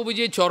মহাপ্রভু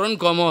যে চরণ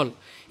কমল,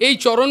 এই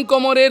চরণ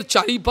কমলের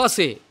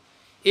চারিপাশে,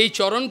 এই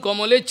চরণ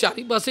কমলের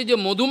চারিপাশে যে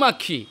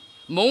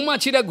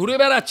মৌমাছিরা ঘুরে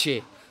বেড়াচ্ছে,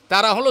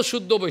 তারা হলো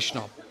শুদ্ধ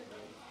বৈষ্ণব।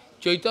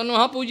 চৈতন্য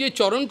মহাপ্রভু যে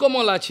চরণ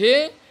কমল আছে,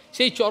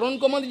 সেই চরণ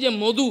কমলে যে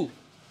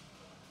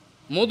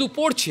মধু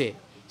পড়ছে,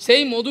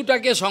 সেই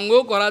মধুটাকে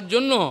সংগ্রহ করার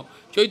জন্য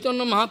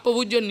চৈতন্য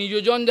মহাপ্রভুর যে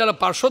নিজজন যারা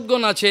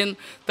পার্শ্বদগণ আছেন,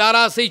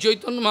 তারা সেই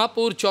চৈতন্য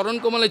মহাপ্রভুর চরণ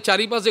কমলের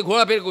চারিপাশে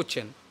ঘোরাফেরা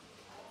করছেন,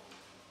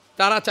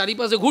 তারা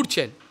চারিপাশে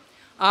ঘুরছেন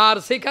আর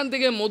সেখান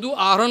থেকে মধু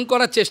আহরণ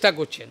করার চেষ্টা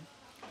করছেন।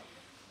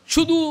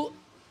 শুধু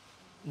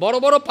বড়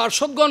বড়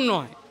পার্শ্বদগণ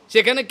নয়,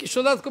 সেখানে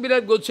কৃষ্ণদাস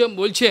কবিরাজ গোস্বামী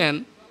বলছেন,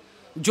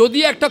 যদি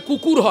একটা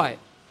কুকুর হয়,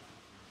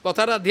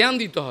 কথাটা ধ্যান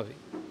দিতে হবে,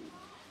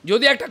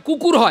 যদি একটা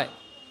কুকুর হয়,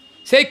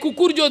 সেই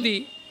কুকুর যদি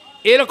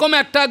এরকম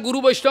একটা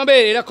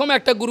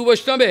গুরু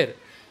বৈষ্ণবের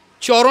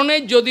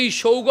চরণের যদি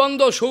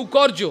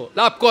সৌকর্য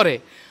লাভ করে,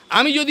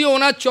 আমি যদি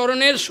ওনার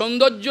চরণের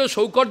সৌন্দর্য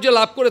সৌকর্য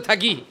লাভ করে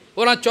থাকি,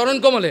 ওনার চরণ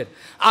কমলের,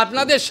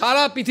 আপনাদের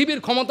সারা পৃথিবীর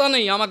ক্ষমতা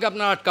নেই আমাকে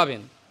আপনারা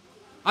আটকাবেন।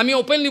 আমি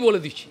ওপেনলি বলে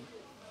দিচ্ছি,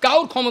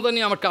 কারোর ক্ষমতা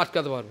নেই আমাকে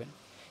আটকাতে পারবেন।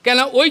 কেন,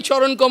 ওই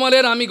চরণ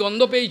কমলের আমি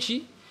গন্ধ পেয়েছি।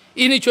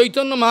 ইনি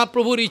চৈতন্য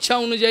মহাপ্রভুর ইচ্ছা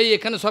অনুযায়ী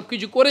এখানে সব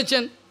কিছু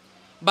করেছেন।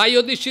 বাহ্য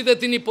দৃষ্টিতে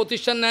তিনি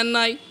প্রতিষ্ঠান নেন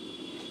নাই,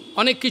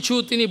 অনেক কিছু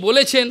তিনি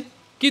বলেছেন,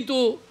 কিন্তু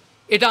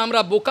এটা আমরা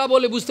বোকা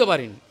বলে বুঝতে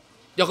পারিনি।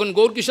 যখন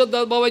গৌরকিশোর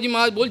দাস বাবাজি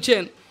মহারাজ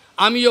বলছেন,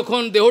 আমি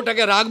যখন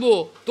দেহটাকে রাখবো,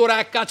 তোরা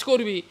এক কাজ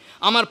করবি,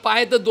 আমার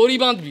পায়েতে দড়ি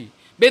বাঁধবি,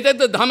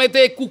 বেতেতে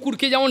ধামেতে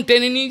কুকুরকে যেমন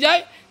টেনে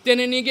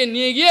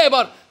নিয়ে গিয়ে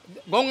এবার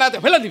গঙ্গাতে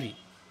ফেলে দিবি,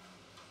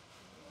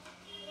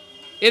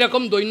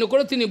 এরকম দৈন্য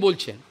করে তিনি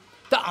বলছেন।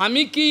 তা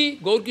আমি কি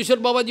গৌরকিশোর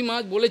বাবাজি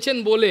মহারাজ বলেছেন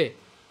বলে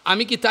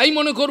আমি কি তাই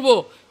মনে করব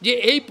যে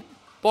এই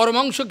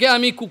পরমাংশকে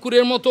আমি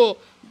কুকুরের মতো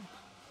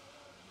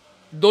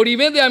দড়ি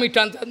বেঁধে আমি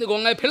টানতে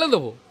গঙ্গায় ফেলে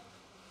দেবো?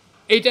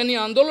 এইটা নিয়ে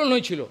আন্দোলন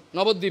হয়েছিল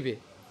নবদ্বীপে,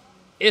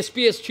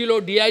 এসপি এসছিল,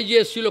 ডিআইজি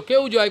এসছিল,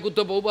 কেউ জয়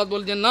করতে বহুপাত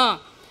বলছেন না,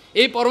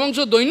 এই পরমাংশ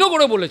দৈন্য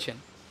করে বলেছেন,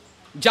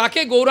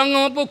 যাকে গৌরাঙ্গ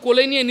মহাপ্রভু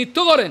কোলে নিয়ে নৃত্য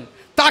করেন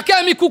তাকে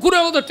আমি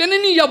কুকুরের মতো টেনে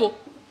নিয়ে যাব।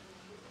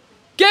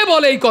 কে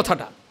বলে এই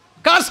কথাটা?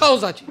 কার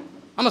সাহস আছে?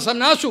 আমার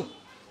সামনে আসুক,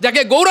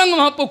 যাকে গৌরাঙ্গ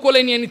মহাপ্রভু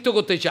কোলে নিয়ে নৃত্য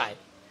করতে চায়।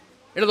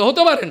 এটা তো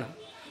হতে পারে না।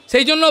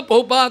 সেই জন্য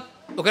বহুপাত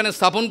ওখানে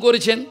স্থাপন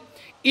করেছেন।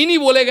 ইনি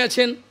বলে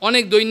গেছেন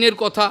অনেক দৈন্যের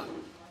কথা,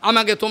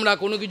 আমাকে তোমরা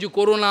কোনো কিছু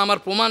করো না, আমার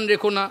প্রমাণ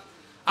রেখো না,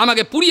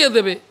 আমাকে পুড়িয়ে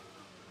দেবে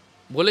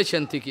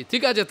বলেছেন। ঠিকই,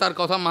 ঠিক আছে, তার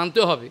কথা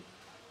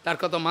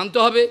মানতে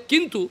হবে,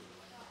 কিন্তু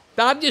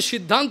তার যে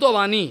সিদ্ধান্ত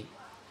বাণী,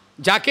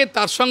 যাকে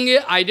তার সঙ্গে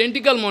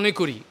আইডেন্টিক্যাল মনে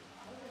করি,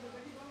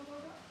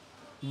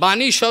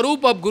 বাণী স্বরূপ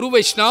অফ গুরু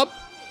বৈষ্ণব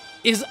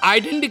is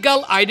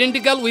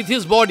identical with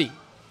his body,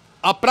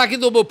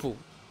 অপ্রাকৃত বপু।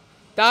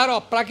 তার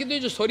অপ্রাকৃত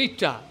যে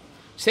শরীরটা,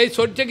 সেই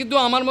শরীরটা কিন্তু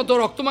আমার মতো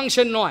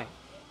রক্তমাংসের নয়,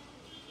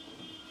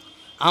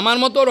 আমার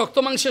মতো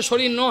রক্তমাংসের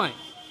শরীর নয়।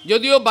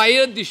 যদিও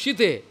বাইরের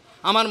দৃষ্টিতে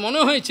আমার মনে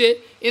হয়েছে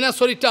এনার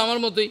শরীরটা আমার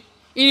মতোই,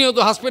 ইনিও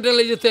তো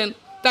হসপিটালে যেতেন,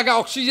 তাকে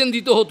অক্সিজেন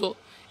দিতে হতো।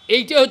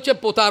 এইটা হচ্ছে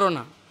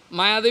প্রতারণা।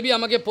 মায়াদেবী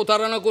আমাকে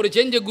প্রতারণা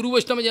করেছেন যে গুরু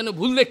বৈষ্ণবে যেন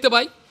ভুল দেখতে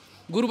পাই,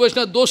 গুরু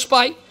বৈষ্ণব দোষ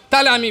পাই,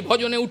 তাহলে আমি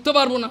ভজনে উঠতে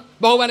পারবো না,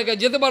 ভগবানের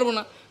কাছে যেতে পারবো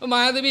না।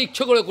 মায়াদেবী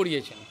ইচ্ছে করে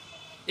করিয়েছেন,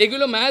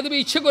 এগুলো মায়াদেবী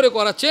ইচ্ছে করে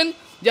করাচ্ছেন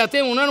যাতে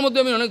ওনার মধ্যে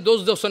আমি অনেক দোষ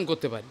দর্শন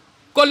করতে পারি,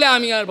 করলে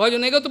আমি আর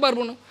ভজনে এগোতে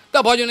পারবো না। তা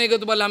ভজনে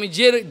এগোতে পারলে আমি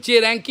যে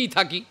র্যাঙ্কেই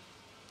থাকি,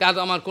 তাতে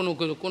আমার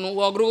কোনো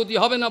অগ্রগতি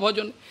হবে না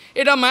ভজনে।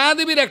 এটা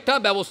মায়াদেবীর একটা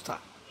ব্যবস্থা।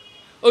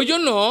 ওই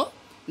জন্য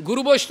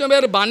গুরু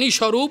বৈষ্ণবের বাণী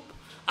স্বরূপ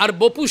আর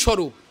বপু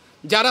স্বরূপ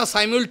যারা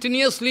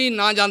সাইমultaneously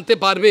না জানতে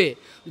পারবে,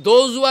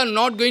 those who are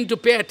not going to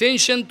pay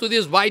attention to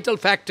this vital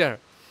factor,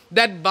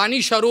 that Bani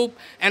Swarup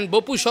and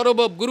Bapu Swarup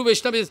of Guru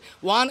Vaishnava is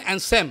one and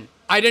same,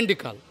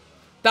 identical.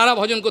 তারা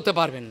ভজন করতে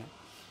পারবেন না।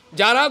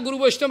 যারা গুরু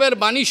বৈষ্ণবের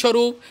বাণী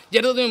স্বরূপ,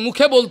 যেটা তুমি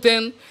মুখে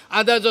বলতেন,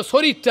 আদার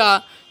শরীরটা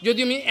যদি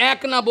আমি এক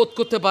না বোধ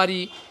করতে পারি,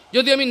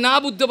 যদি আমি না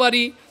বুঝতে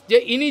পারি যে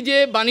ইনি যে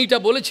বাণীটা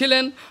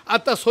বলেছিলেন আর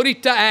তার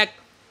শরীরটা এক,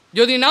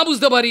 যদি না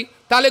বুঝতে পারি,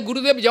 তাহলে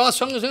গুরুদেব যাওয়ার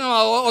সঙ্গে সঙ্গে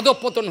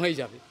অধঃপতন হয়ে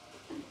যাবে,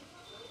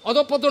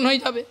 অধঃপতন হয়ে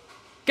যাবে।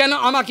 কেন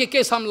আমাকে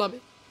কে সামলাবে?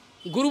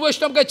 গুরু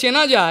বৈষ্ণবকে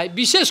চেনা যায়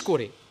বিশেষ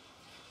করে,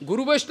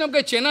 গুরু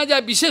বৈষ্ণবকে চেনা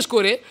যায় বিশেষ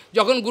করে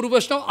যখন গুরু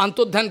বৈষ্ণব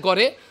আন্তর্ধান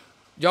করে,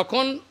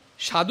 যখন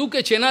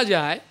সাধুকে চেনা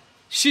যায়,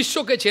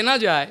 শিষ্যকে চেনা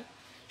যায়,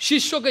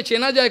 শিষ্যকে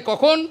চেনা যায়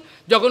কখন?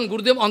 যখন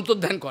গুরুদেব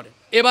অন্তর্ধান করে।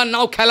 এবার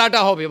নাও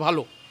খেলাটা হবে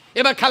ভালো,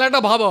 এবার খেলাটা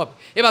ভালো হবে,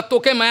 এবার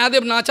তোকে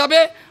মায়াদেব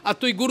নাচাবে আর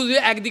তুই গুরুদেব,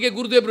 একদিকে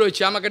গুরুদেব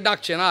রয়েছে আমাকে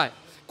ডাকছে, না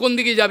কোন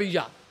দিকে যাবি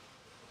যা।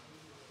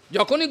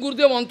 যখনই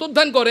গুরুদেব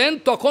অন্তর্ধান করেন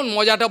তখন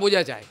মজাটা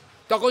বোঝা যায়,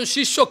 তখন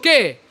শিষ্যকে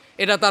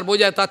এটা তার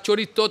বোঝায়, তার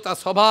চরিত্র, তার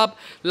স্বভাব,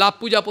 লাভ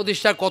পূজা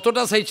প্রতিষ্ঠার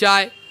কতটা সেই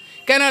চায়।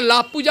 কেন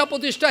লাভ পূজা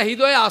প্রতিষ্ঠা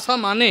হৃদয়ে আসা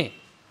মানে,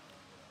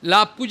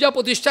 লাভ পূজা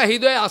প্রতিষ্ঠা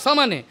হৃদয়ে আসা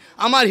মানে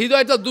আমার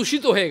হৃদয়টা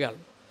দূষিত হয়ে গেল।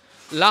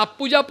 লাভ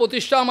পূজা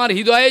প্রতিষ্ঠা আমার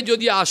হৃদয়ে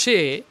যদি আসে,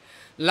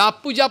 লাভ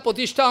পূজা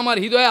প্রতিষ্ঠা আমার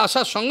হৃদয়ে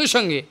আসার সঙ্গে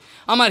সঙ্গে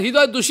আমার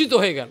হৃদয় দূষিত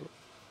হয়ে গেল।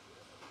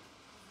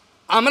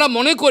 আমরা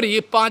মনে করি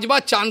 5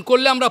 বার চান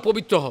করলে আমরা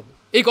পবিত্র হব,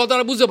 এই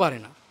কথাটা বুঝতে পারে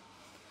না।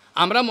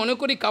 আমরা মনে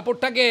করি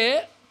কাপড়টাকে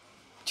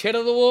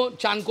ছেড়ে দেবো,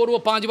 চান করবো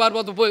 5 বার,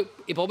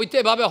 পবিত্র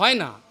এভাবে হয়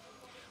না।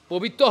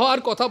 পবিত্র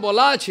হওয়ার কথা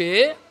বলা আছে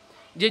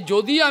যে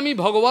যদি আমি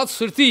ভগবৎ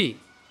স্মৃতি,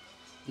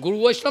 গুরু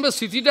বৈষ্ণবের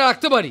স্মৃতিটা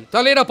রাখতে পারি,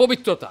 তাহলে এটা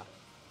পবিত্রতা।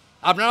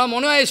 আপনারা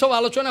মনে হয় এসব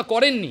আলোচনা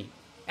করেননি,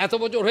 এত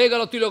বছর হয়ে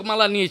গেল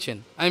তিলকমালা নিয়েছেন,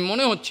 আমি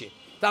মনে হচ্ছে,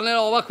 তাহলে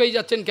অবাক হয়ে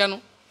যাচ্ছেন কেন?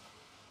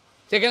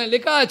 সেখানে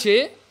লেখা আছে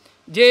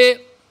যে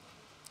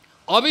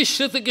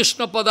অবিশ্রিত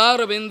কৃষ্ণপদার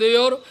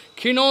বেন্দেয়র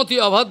ক্ষীণতি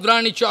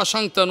অভদ্রাণী চ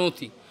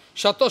অসংতনতি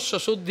শতস্ব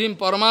শুদ্ধিম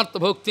পরমার্থ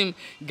ভক্তিম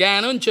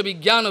জ্ঞানঞ্চ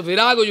বিজ্ঞান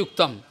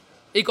বিরাগযুক্তম।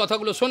 এই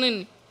কথাগুলো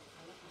শোনেননি?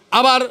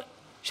 আবার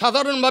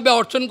সাধারণভাবে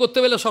অর্চন করতে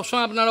গেলে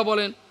সবসময় আপনারা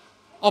বলেন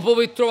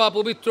অপবিত্র বা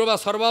পবিত্র বা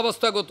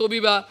সর্বাবস্থা গতবি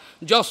বা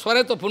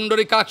যস্বরে তো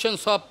পুণ্ডরিকাক্ষণ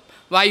সব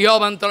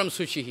বাহ্যবান্তরম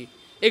সুচিহি,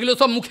 এগুলো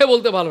সব মুখে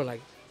বলতে ভালো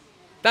লাগে।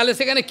 তাহলে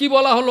সেখানে কি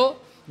বলা হলো?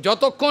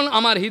 যতক্ষণ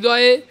আমার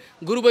হৃদয়ে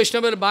গুরু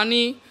বৈষ্ণবের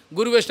বাণী,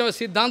 গুরু বৈষ্ণবের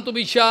সিদ্ধান্ত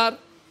বিচার,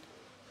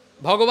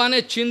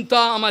 ভগবানের চিন্তা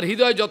আমার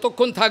হৃদয়ে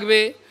যতক্ষণ থাকবে,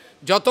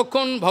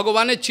 যতক্ষণ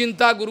ভগবানের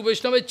চিন্তা, গুরু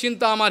বৈষ্ণবের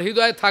চিন্তা আমার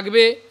হৃদয়ে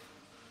থাকবে,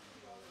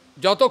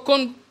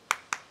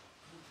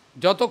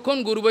 যতক্ষণ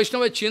গুরু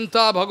বৈষ্ণবের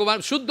চিন্তা, ভগবান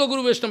শুদ্ধ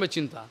গুরু বৈষ্ণবের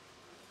চিন্তা,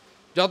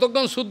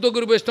 যতক্ষণ শুদ্ধ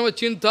গুরু বৈষ্ণবের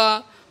চিন্তা,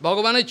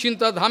 ভগবানের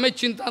চিন্তা, ধামের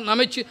চিন্তা,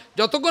 নামের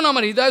যতক্ষণ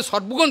আমার হৃদয়ে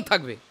সর্বগুণ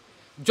থাকবে,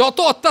 যত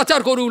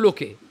অত্যাচার করুক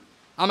লোকে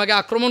আমাকে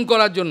আক্রমণ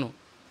করার জন্য,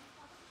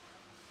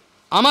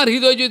 আমার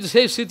হৃদয়ে যদি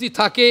সেই স্মৃতি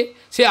থাকে,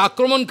 সে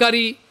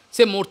আক্রমণকারী,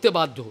 সে মরতে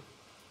বাধ্য,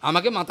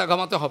 আমাকে মাথা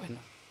ঘামাতে হবে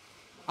না,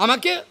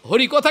 আমাকে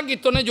হরিকথা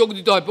কীর্তনে যোগ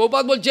দিতে হয়।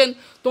 প্রভুপাদ বলছেন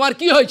তোমার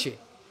কি হয়েছে?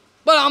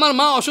 বল আমার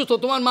মা অসুস্থ,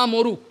 তোমার মা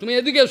মরুক, তুমি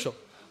এদিকে এসো,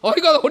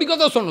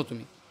 হরিকথা শোনো।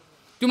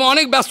 তুমি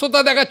অনেক ব্যস্ততা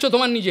দেখাচ্ছ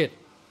তোমার নিজের,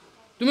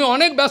 তুমি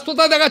অনেক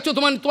ব্যস্ততা দেখাচ্ছ,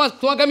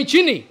 তোমাকে আমি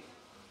চিনি,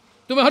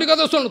 তুমি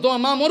হরিকথা শোনো, তোমার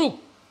মা মরুক,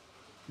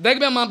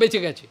 দেখবে মা বেঁচে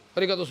গেছে,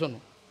 হরিকথা শোনো।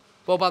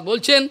 প্রভুপাদ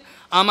বলছেন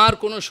আমার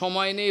কোনো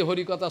সময় নেই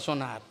হরিকথা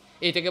শোনার,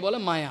 এইটাকে বলে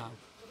মায়া।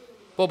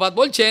 প্রভুপাদ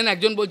বলছেন,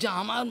 একজন বলছে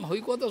আমার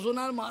হরিকথা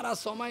শোনার মারার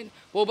সময়,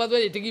 প্রভুপাদ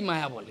বলে এটা কি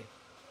মায়া বলে,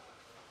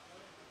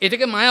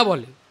 এটাকে মায়া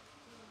বলে,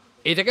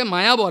 এটাকে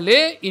মায়া বলে,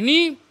 ইনি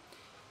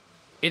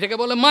এটাকে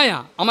বলে মায়া।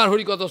 আমার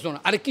হরিকথা শোনা,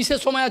 আরে কিসের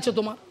সময় আছে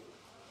তোমার?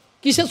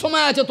 কিসের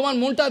সময় আছে তোমার?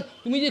 মনটা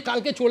তুমি যে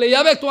কালকে চলে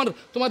যাবে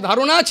তোমার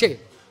ধারণা আছে?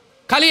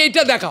 খালি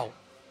এইটা দেখাও।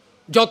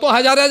 যত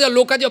হাজার হাজার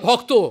লোক আছে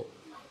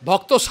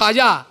ভক্ত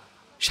সাজা,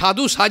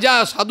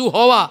 সাধু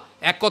হওয়া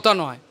এক কথা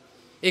নয়।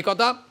 এই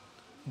কথা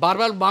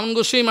বারবার বামন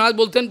গোস্বামী মহারাজ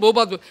বলতেন,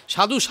 বহুবার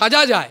সাধু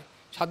সাজা যায়,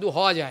 সাধু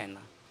হওয়া যায়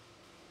না।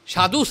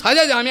 সাধু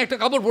সাজা যায়, আমি একটা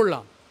কাপড়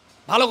পরলাম,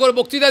 ভালো করে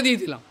বক্তৃতা দিয়ে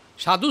দিলাম,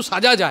 সাধু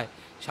সাজা যায়,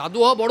 সাধু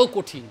হওয়া বড়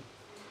কঠিন।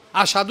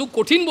 আর সাধু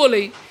কঠিন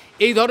বলেই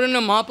এই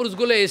ধরনের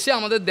মহাপুরুষগুলো এসে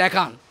আমাদের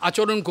দেখান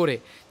আচরণ করে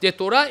যে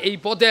তোরা এই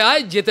পথে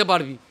আয়, যেতে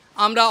পারবি।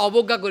 আমরা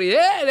অবজ্ঞা করি,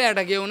 রে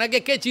এটাকে, ওনাকে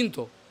কে চিনত,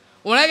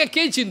 ওনাকে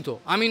কে চিনত,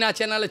 আমি না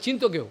চেনালে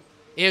চিনত কেউ,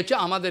 এই হচ্ছে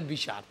আমাদের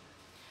বিচার।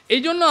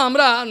 এই জন্য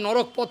আমরা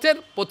নরক পথের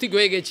প্রতীক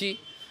হয়ে গেছি।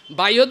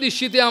 বাহ্য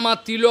দৃষ্টিতে আমার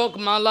তিলক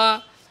মালা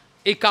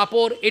এই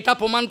কাপড় এটা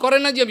প্রমাণ করে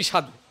না যে আমি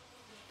সাধু।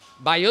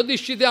 বাহ্য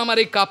দৃষ্টিতে আমার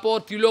এই কাপড়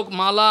তিলক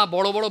মালা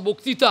বড় বড়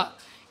বক্তৃতা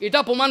এটা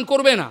প্রমাণ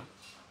করবে না,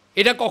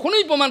 এটা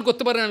কখনোই প্রমাণ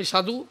করতে পারে না আমি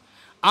সাধু।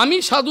 আমি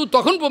সাধু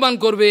তখন প্রমাণ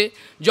করবে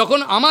যখন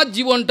আমার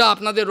জীবনটা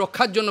আপনাদের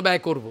রক্ষার জন্য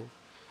ব্যয় করব।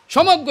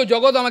 সমগ্র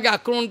জগৎ আমাকে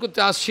আক্রমণ করতে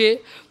আসছে,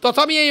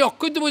 তথাপি এই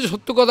অক্ষৈতবুঝ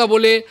সত্য কথা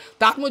বলে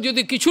তার মধ্যে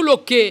যদি কিছু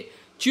লোককে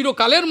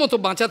চিরকালের মতো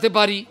বাঁচাতে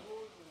পারি,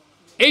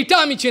 এইটা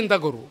আমি চিন্তা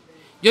করব।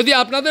 যদি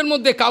আপনাদের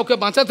মধ্যে কাউকে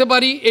বাঁচাতে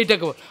পারি,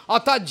 এইটাকে,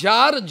 অর্থাৎ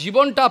যার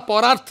জীবনটা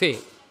পরার্থে,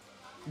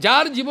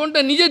 যার জীবনটা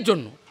নিজের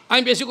জন্য,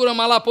 আমি বেশি করে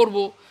মালা পরব,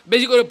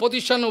 বেশি করে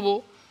প্রতিষ্ঠান হব,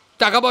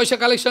 টাকা পয়সা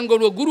কালেকশন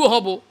করব, গুরু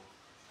হব,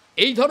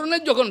 এই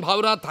ধরনের যখন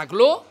ভাবনা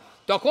থাকলো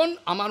তখন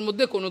আমার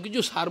মধ্যে কোনো কিছু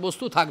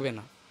সারবস্তু থাকবে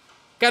না।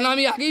 কেন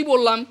আমি আগেই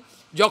বললাম,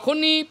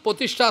 যখনই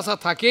প্রতিষ্ঠা আসা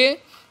থাকে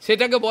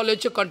সেটাকে বলে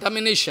হচ্ছে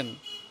কন্টামিনেশন,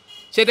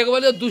 সেটাকে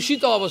বলে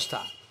দূষিত অবস্থা।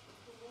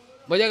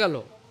 বোঝা গেল?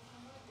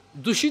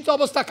 দূষিত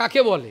অবস্থা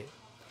কাকে বলে?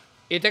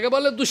 এটাকে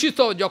বলে দূষিত।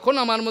 যখন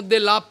আমার মধ্যে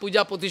লাভ,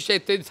 পূজা, প্রতিষ্ঠা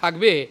ইত্যাদি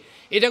থাকবে,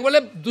 এটাকে বলে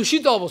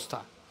দূষিত অবস্থা।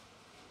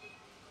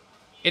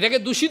 এটাকে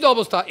দূষিত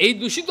অবস্থা। এই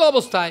দূষিত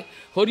অবস্থায়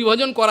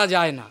হরিভজন করা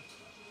যায় না,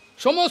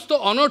 সমস্ত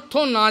অনর্থ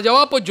না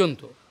যাওয়া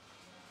পর্যন্ত।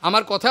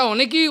 আমার কথায়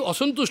অনেকেই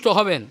অসন্তুষ্ট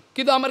হবেন,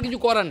 কিন্তু আমার কিছু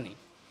করার নেই।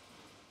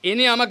 এ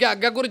নিয়ে আমাকে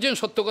আজ্ঞা করেছেন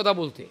সত্য কথা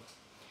বলতে।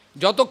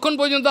 যতক্ষণ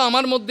পর্যন্ত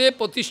আমার মধ্যে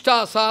প্রতিষ্ঠা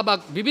আসা বা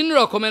বিভিন্ন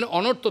রকমের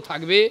অনর্থ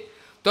থাকবে,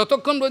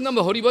 ততক্ষণ পর্যন্ত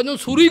আমি হরিভজন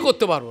শুরুই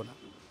করতে পারবো না।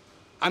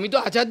 আমি তো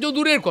আচার্য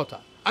দূরের কথা,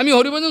 আমি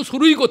হরিভজন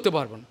শুরুই করতে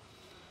পারবো না।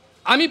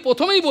 আমি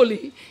প্রথমেই বলি,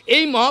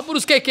 এই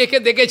মহাপুরুষকে কে কে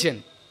দেখেছেন?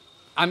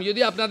 আমি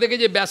যদি আপনাদেরকে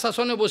যে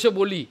ব্যাসাসনে বসে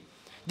বলি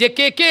যে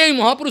কে কে এই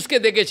মহাপুরুষকে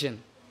দেখেছেন,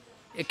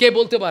 কে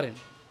বলতে পারেন?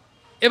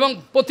 এবং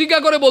প্রতিজ্ঞা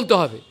করে বলতে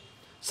হবে,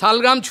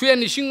 শালগ্রাম ছুঁয়ে,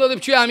 নৃসিংহদেব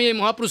ছুঁয়ে আমি এই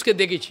মহাপুরুষকে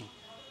দেখেছি।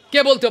 কে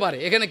বলতে পারে?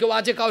 এখানে কেউ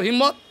আছে কাউ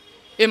হিম্মত?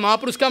 এই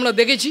মহাপুরুষকে আমরা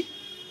দেখেছি,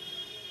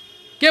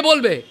 কে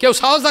বলবে? কেউ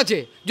সাহস আছে?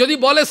 যদি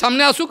বলে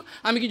সামনে আসুক,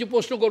 আমি কিছু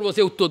প্রশ্ন করবো,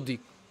 সে উত্তর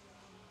দিক।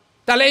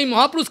 তাহলে এই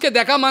মহাপুরুষকে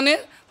দেখা মানে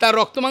তার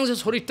রক্তমাংসের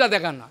শরীরটা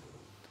দেখা না,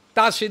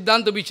 তার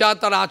সিদ্ধান্ত বিচার,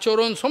 তার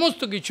আচরণ,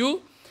 সমস্ত কিছু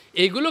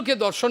এইগুলোকে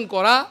দর্শন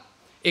করা,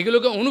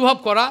 এগুলোকে অনুভব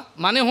করা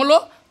মানে হলো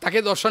তাকে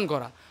দর্শন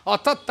করা,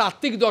 অর্থাৎ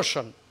তাত্ত্বিক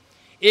দর্শন।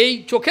 এই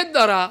চোখের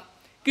দ্বারা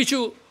কিছু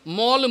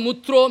মল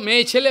মূত্র,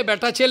 মেয়ে ছেলে,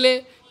 বেটা ছেলে,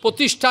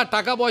 প্রতিষ্ঠা,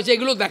 টাকা পয়সা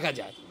এগুলো দেখা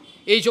যায়।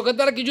 এই চোখের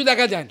দ্বারা কিছু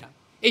দেখা যায় না।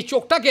 এই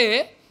চোখটাকে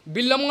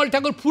বিল্বমঙ্গল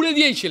ঠাকুর ফুঁড়ে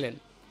দিয়েছিলেন।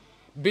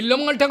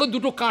 বিল্বমঙ্গল ঠাকুর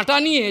দুটো কাঁটা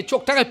নিয়ে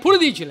চোখটাকে ফুঁড়ে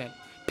দিয়েছিলেন,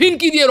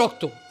 ফিনকি দিয়ে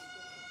রক্ত।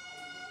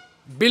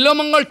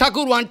 Bilamangala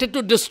Thakur wanted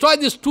to destroy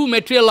these two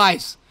material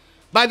eyes,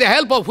 by the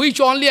help of which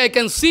only I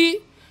can see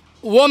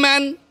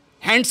woman,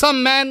 handsome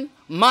man,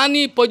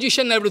 money,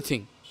 position,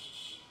 everything.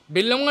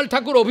 Bilamangala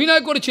Thakur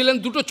অভিনয় করেছিলেন,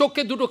 দুটো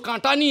চোখকে দুটো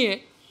কাঁটা নিয়ে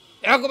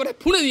একেবারে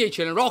ফুঁড়ে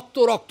দিয়েছিলেন, রক্ত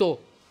রক্ত।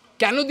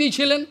 কেন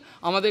দিয়েছিলেন?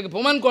 আমাদেরকে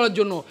প্রমাণ করার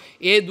জন্য,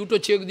 এই দুটো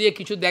চোখ দিয়ে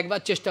কিছু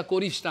দেখবার চেষ্টা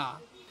করিস না।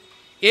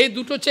 এই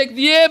দুটো চোখ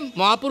দিয়ে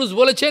মহাপুরুষ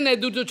বলেছেন, এই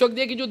দুটো চোখ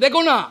দিয়ে কিছু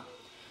দেখো না।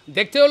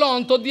 দেখতে হলো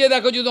অন্তর দিয়ে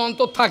দেখো, যদি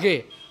অন্তর থাকে,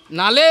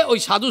 নালে ওই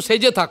সাধু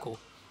সেজে থাকো,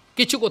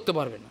 কিছু করতে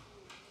পারবে না।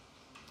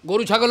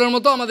 গরু ছাগলের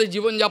মতো আমাদের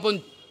জীবনযাপন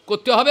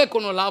করতে হবে,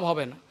 কোনো লাভ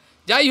হবে না।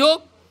 যাই হোক,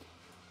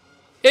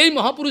 এই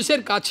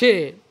মহাপুরুষের কাছে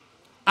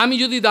আমি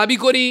যদি দাবি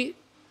করি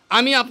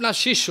আমি আপনার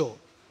শিষ্য,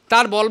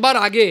 তার বলবার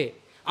আগে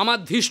আমার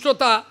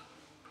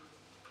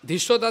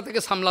ধৃষ্টতা থেকে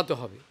সামলাতে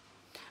হবে।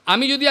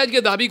 আমি যদি আজকে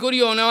দাবি করি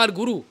আমার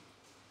গুরু,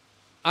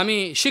 আমি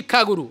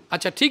শিক্ষাগুরু,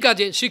 আচ্ছা ঠিক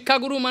আছে,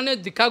 শিক্ষাগুরু মানে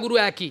দীক্ষাগুরু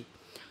একই।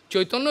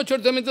 চৈতন্য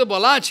চরিতামৃতে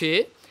বলা আছে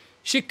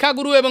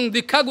শিক্ষাগুরু এবং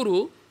দীক্ষাগুরু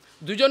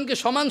দুজনকে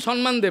সমান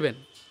সম্মান দেবেন।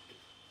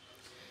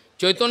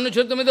 চৈতন্য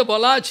চরিতামৃতে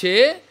বলা আছে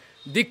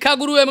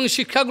দীক্ষাগুরু এবং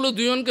শিক্ষাগুরু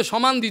দুজনকে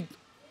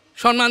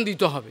সম্মান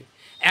দিতে হবে।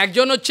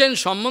 একজন হচ্ছেন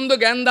সম্বন্ধ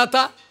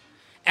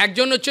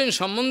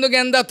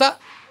জ্ঞানদাতা,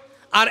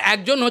 আর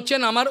একজন হচ্ছেন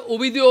আমার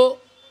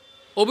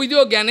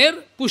অবিধেয় জ্ঞানের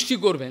পুষ্টি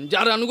করবেন,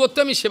 যার আনুগত্য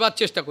আমি সেবার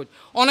চেষ্টা করি।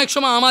 অনেক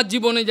সময় আমার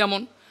জীবনে,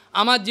 যেমন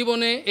আমার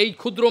জীবনে এই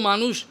ক্ষুদ্র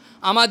মানুষ,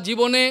 আমার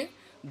জীবনে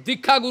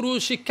দীক্ষাগুরু,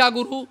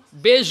 শিক্ষাগুরু,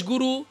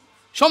 বেশগুরু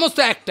সমস্ত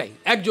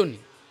একজনই।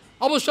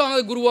 অবশ্য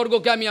আমাদের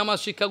গুরুবর্গকে আমি আমার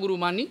শিক্ষাগুরু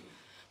মানি।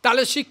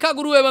 তাহলে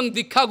শিক্ষাগুরু এবং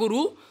দীক্ষাগুরু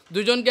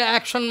দুজনকে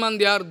এক সম্মান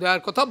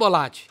দেওয়ার কথা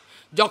বলা আছে।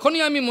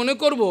 যখনই আমি মনে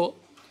করব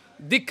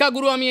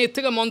দীক্ষাগুরু, আমি এর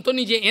থেকে মন্ত্র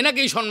নিই যে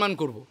এনাকেই সম্মান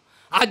করব,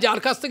 আর যার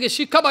কাছ থেকে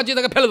শিক্ষা পাচ্ছি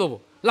তাকে ফেলে দেবো,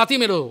 লাথি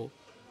মেরে দেবো,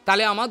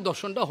 তাহলে আমার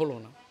দর্শনটা হলো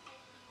না।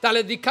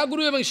 তাহলে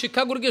দীক্ষাগুরু এবং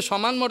শিক্ষাগুরুকে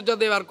সমান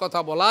মর্যাদা দেওয়ার কথা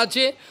বলা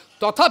আছে।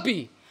 তথাপি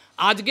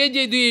আজকে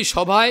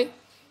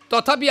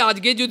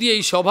যদি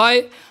এই সভায়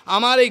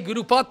আমার এই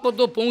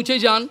গুরুপাদপদ্ম পৌঁছে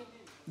যান,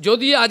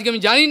 যদি আজকে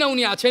আমি জানি না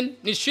উনি আছেন,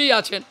 নিশ্চয়ই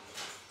আছেন,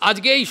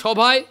 আজকে এই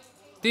সভায়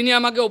তিনি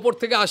আমাকে ওপর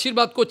থেকে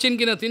আশীর্বাদ করছেন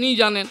কিনা তিনিই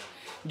জানেন।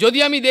 যদি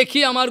আমি দেখি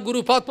আমার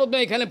গুরুপাদপদ্ম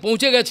এখানে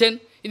পৌঁছে গেছেন,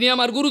 ইনি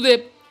আমার গুরুদেব,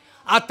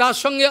 আর তার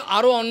সঙ্গে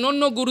আরও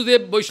অন্যান্য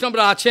গুরুদেব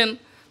বৈষ্ণবরা আছেন,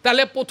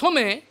 তাহলে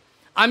প্রথমে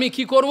আমি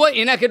কি করব?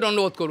 এনাকে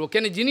দণ্ডবোধ করব।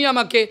 কেন? যিনি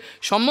আমাকে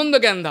সম্বন্ধ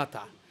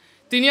জ্ঞানদাতা,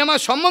 তিনি আমার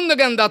সম্বন্ধ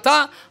জ্ঞানদাতা।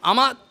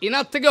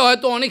 এনার থেকে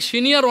হয়তো অনেক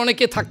সিনিয়র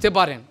অনেকে থাকতে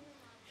পারেন,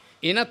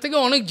 এনার থেকে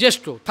অনেক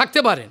জ্যেষ্ঠ থাকতে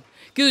পারেন,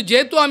 কিন্তু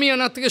যেহেতু আমি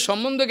এনার থেকে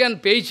সম্বন্ধ জ্ঞান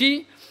পেয়েছি,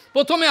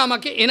 প্রথমে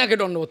আমাকে এনাকে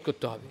দণ্ডবোধ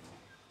করতে হবে।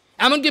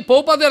 এমনকি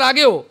পৌপাদের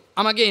আগেও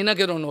আমাকে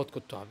এনাকে দণ্ডবোধ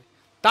করতে হবে,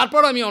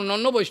 তারপর আমি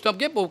অন্যান্য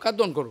বৈষ্ণবকে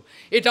পৌকাদন করব।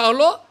 এটা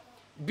হলো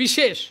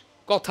বিশেষ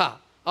কথা।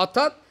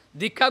 অর্থাৎ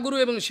দীক্ষাগুরু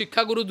এবং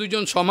শিক্ষাগুরু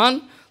দুজন সমান,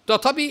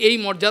 তথাপি এই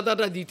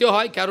মর্যাদাটা দিতে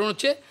হয়। কারণ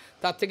হচ্ছে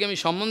তার থেকে আমি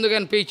সম্বন্ধ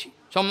জ্ঞান পেয়েছি,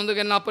 সম্বন্ধ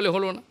জ্ঞান না পেলে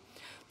হলো না।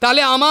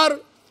 তাহলে আমার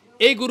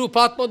এই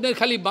গুরুপাদপদ্মের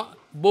খালি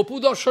বপু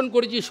দর্শন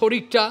করেছি,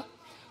 শরীরটা,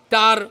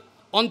 তার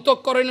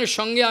অন্তঃকরণের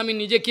সঙ্গে আমি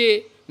নিজেকে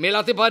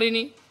মেলাতে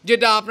পারিনি।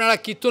 যেটা আপনারা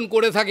কীর্তন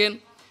করে থাকেন,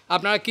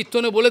 আপনারা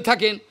কীর্তনে বলে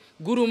থাকেন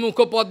গুরুমুখ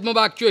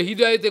পদ্মবাক্য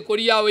হৃদয়েতে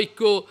করিয়া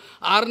ঐক্য,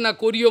 আর না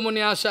করিও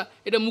মনে আসা।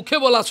 এটা মুখে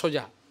বলা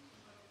সোজা,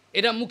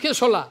 এটা মুখে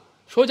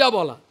সোজা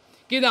বলা,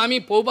 কিন্তু আমি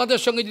পৌপাদের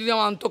সঙ্গে যদি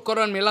আমার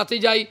অন্তঃকরণ মেলাতে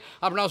যাই,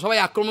 আপনারা সবাই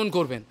আক্রমণ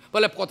করবেন,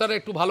 বলে কথাটা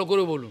একটু ভালো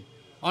করে বলুন।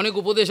 অনেক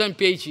উপদেশ আমি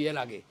পেয়েছি এর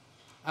আগে,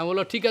 আমি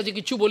বললাম ঠিক আছে,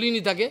 কিছু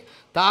বলিনি তাকে,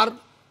 তার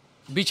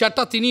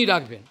বিচারটা তিনিই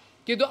রাখবেন,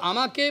 কিন্তু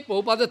আমাকে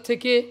প্রভুপাদের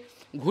থেকে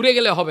ঘুরে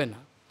গেলে হবে না।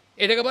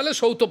 এটাকে বলে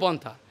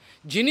সৌতপন্থা।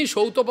 যিনি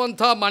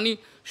সৌতপন্থা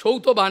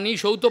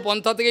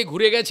সৌতপন্থা থেকে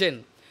ঘুরে গেছেন,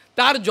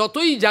 তার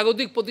যতই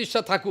জাগতিক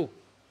প্রতিষ্ঠা থাকুক,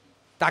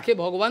 তাকে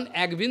ভগবান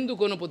এক বিন্দু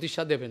কোনো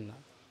প্রতিষ্ঠা দেবেন না।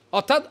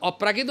 অর্থাৎ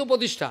অপ্রাকৃত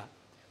প্রতিষ্ঠা,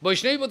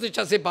 বৈষ্ণবী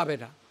প্রতিষ্ঠা সে পাবে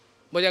না।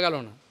 বোঝা গেল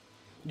না?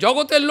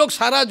 জগতের লোক,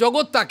 সারা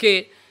জগৎ তাকে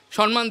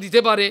সম্মান দিতে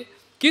পারে,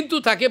 কিন্তু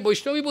তাকে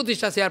বৈষ্ণবী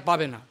প্রতিষ্ঠা সে আর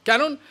পাবে না।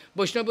 কারণ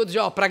বৈষ্ণবী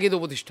প্রতিষ্ঠা অপ্রাকৃত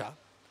প্রতিষ্ঠা।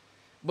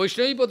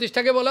 বৈষ্ণবী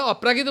প্রতিষ্ঠাকে বলে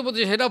অপ্রাকৃত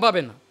প্রতিষ্ঠা, সেটা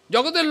পাবে না।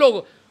 জগতের লোক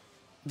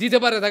দিতে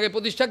পারে তাকে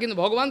প্রতিষ্ঠা, কিন্তু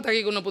ভগবান তাকে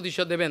কোনো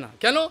প্রতিষ্ঠা দেবে না।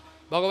 কেন?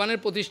 ভগবানের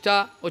প্রতিষ্ঠা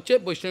হচ্ছে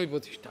বৈষ্ণবী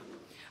প্রতিষ্ঠা।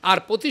 আর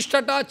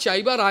প্রতিষ্ঠাটা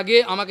চাইবার আগে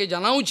আমাকে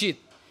জানা উচিত,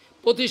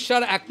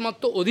 প্রতিষ্ঠার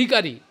একমাত্র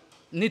অধিকারী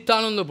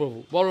নিত্যানন্দ প্রভু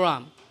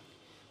বলরাম।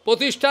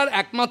 প্রতিষ্ঠার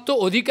একমাত্র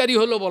অধিকারী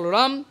হলো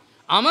বলরাম।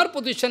 আমার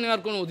প্রতিষ্ঠা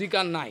নেওয়ার কোনো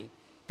অধিকার নাই।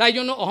 তাই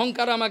জন্য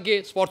অহংকার আমাকে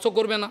স্পর্শ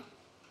করবে না।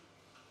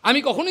 আমি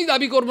কখনোই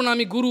দাবি করব না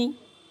আমি গুরু,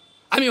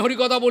 আমি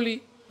হরিকথা বলি,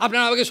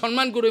 আপনারা আমাকে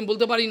সম্মান করবেন,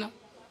 বলতে পারি না।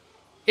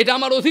 এটা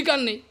আমার অধিকার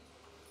নেই।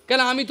 কেন?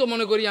 আমি তো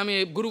মনে করি আমি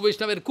গুরু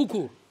বৈষ্ণবের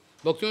কুকুর।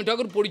 ভক্তিবিনোদ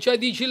ঠাকুর পরিচয়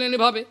দিয়েছিলেন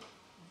এভাবে,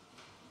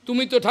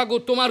 তুমি তো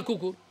ঠাকুর, তোমার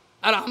কুকুর।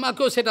 আর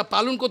আমাকেও সেটা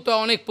পালন করতে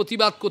হয়। অনেক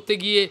প্রতিবাদ করতে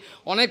গিয়ে,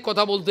 অনেক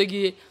কথা বলতে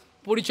গিয়ে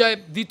পরিচয়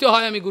দিতে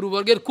হয় আমি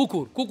গুরুবর্গের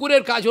কুকুর।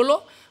 কুকুরের কাজ হলো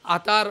আর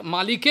তার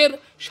মালিকের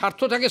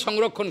স্বার্থটাকে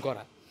সংরক্ষণ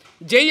করা।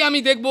 যেই আমি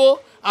দেখব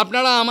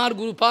আপনারা আমার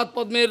গুরুপাদ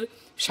পদ্মের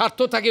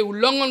স্বার্থটাকে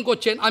উল্লঙ্ঘন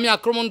করছেন, আমি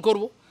আক্রমণ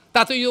করব।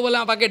 তাতে বলে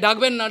আমাকে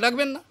ডাকবেন না,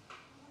 ডাকবেন না,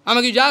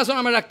 আমাকে যা আসুন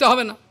আমার রাখতে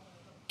হবে না।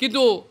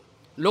 কিন্তু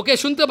লোকে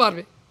শুনতে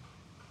পারবে,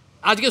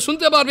 আজকে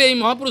শুনতে পারবে এই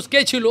মহাপুরুষ কে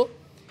ছিল।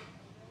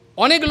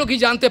 অনেক লোকই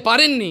জানতে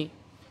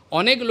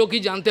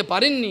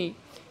পারেননি,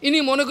 ইনি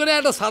মনে করেন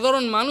একটা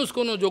সাধারণ মানুষ,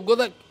 কোনো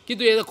যোগ্যতা,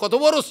 কিন্তু এরা কত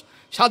বড়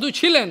সাধু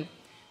ছিলেন।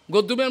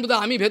 গদ্রুমের মধ্যে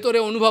আমি ভেতরে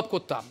অনুভব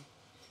করতাম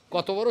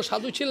কত বড়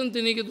সাধু ছিলেন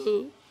তিনি, কিন্তু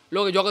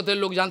জগতের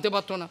লোক জানতে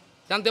পারতো না,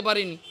 জানতে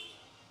পারেনি।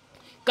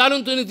 কারণ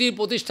তিনি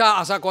প্রতিষ্ঠা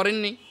আশা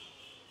করেননি।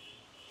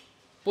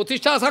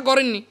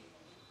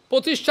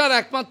 প্রতিষ্ঠার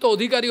একমাত্র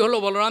অধিকারী হলো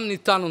বলরাম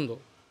নিত্যানন্দ।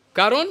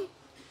 কারণ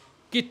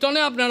কীর্তনে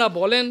আপনারা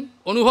বলেন,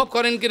 অনুভব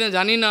করেন কিনা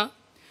জানি না,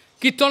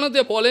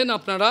 কীর্তনেতে বলেন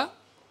আপনারা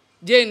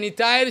যে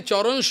নিতায়ের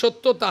চরণ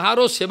সত্য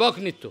তাহারও সেবক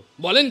নিত্য,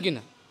 বলেন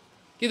কিনা?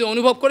 কিন্তু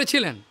অনুভব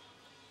করেছিলেন?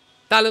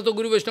 তাহলে তো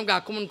গুরু বৈষ্ণবকে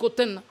আক্রমণ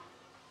করতেন না।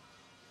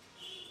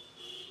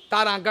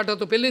 তার আজ্ঞাটা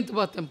তো পেলে নিতে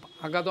পারতেন।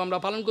 আজ্ঞা তো আমরা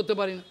পালন করতে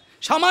পারি না,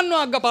 সামান্য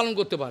আজ্ঞা পালন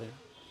করতে পারে না,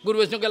 গুরু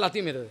বৈষ্ণবকে লাথি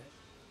মেরে দেয়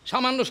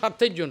সামান্য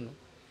স্বার্থের জন্য।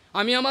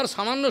 আমি আমার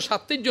সামান্য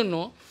স্বার্থের জন্য,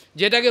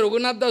 যেটাকে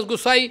রঘুনাথ দাস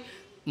গোসাই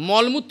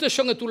মলমূত্রের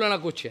সঙ্গে তুলনা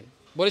করছেন,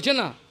 বলেছে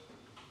না?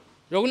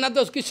 রঘুনাথ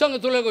দাস কিসের সঙ্গে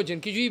তুলনা করছেন?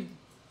 কিছুই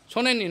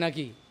শোনেননি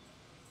নাকি?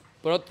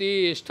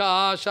 প্রতিষ্ঠা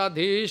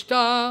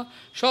সাধিষ্ঠা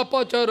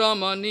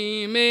সপচরমণি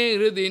মে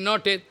হৃদি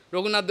নটে,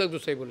 রঘুনাথ দাস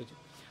গোসাই বলেছেন।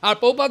 আর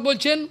প্রভুপাদ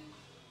বলছেন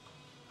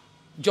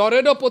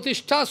জ্বরেরও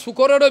প্রতিষ্ঠা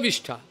শুকরেরও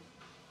বিষ্ঠা।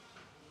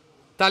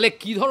 তাহলে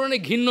কী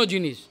ধরনের ঘৃণ্য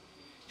জিনিস!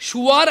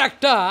 শুয়ার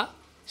একটা,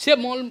 সে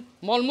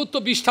মলমূত্র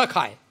বিষ্ঠা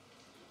খায়।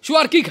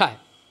 শুয়ার কি খায়?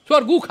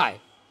 শুয়ার গু খায়।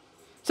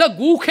 সে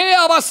গু খেয়ে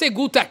আবার সে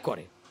গু ত্যাগ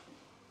করে।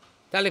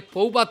 তাহলে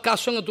প্রভুপাদ কার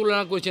সঙ্গে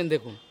তুলনা করছেন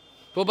দেখুন।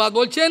 প্রভুপাদ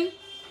বলছেন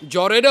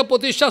জ্বরেরও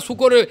প্রতিষ্ঠা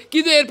শুকরের,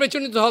 কিন্তু এর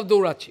পেছনে তো সব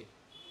দৌড়াচ্ছে,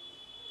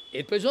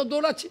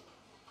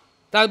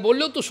 তাই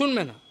বললেও তো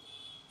শুনবে না,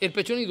 এর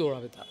পেছনেই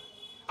দৌড়াবে তারা।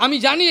 আমি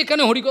জানি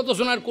এখানে হরিকথা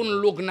শোনার কোনো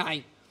লোক নাই,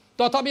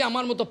 তথাপি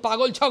আমার মতো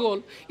পাগল ছাগল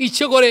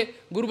ইচ্ছে করে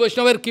গুরু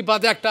বৈষ্ণবের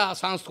কৃপাতে একটা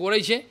সাংস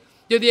করেছে।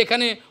 যদি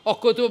এখানে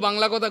অক্ষত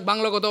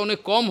বাংলা কথা অনেক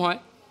কম হয়,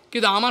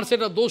 কিন্তু আমার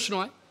সেটা দোষ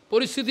নয়,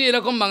 পরিস্থিতি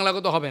এরকম বাংলা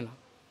কথা হবে না,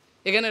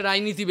 এখানে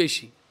রাজনীতি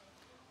বেশি,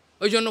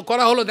 ওই জন্য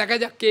করা হলো। দেখা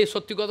যাক কে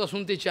সত্যি কথা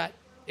শুনতে চায়।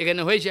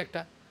 এখানে হয়েছে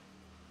একটা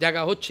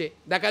জায়গা, হচ্ছে,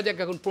 দেখা যাক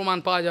এখন প্রমাণ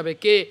পাওয়া যাবে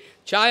কে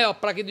চায়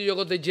অপ্রাকৃতিক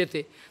জগতে যেতে।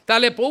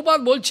 তাহলে প্রভুপাদ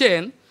বলছেন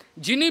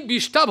যিনি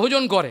বিষ্ঠা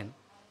ভোজন করেন,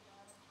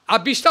 আর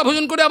বিষ্ঠা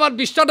ভোজন করে আবার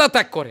বিষ্ঠাটা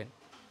ত্যাগ করেন,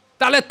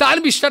 তাহলে তার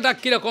বিষ্ঠাটা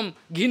কীরকম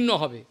ঘৃণ্য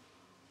হবে।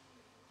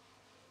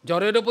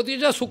 জ্বরেরও প্রতি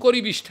যা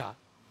শুকরি বিষ্ঠা,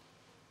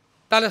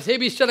 তাহলে সেই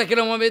বিষ্ঠাটা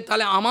কীরকম হবে?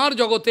 তাহলে আমার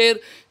জগতের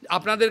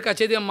আপনাদের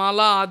কাছে যে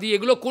মালা আদি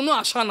এগুলো কোনো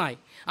আশা নাই।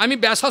 আমি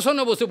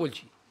ব্যাসাসনে বসে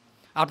বলছি,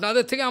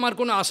 আপনাদের থেকে আমার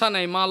কোনো আশা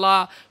নাই। মালা,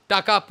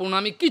 টাকা,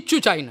 প্রণামী কিচ্ছু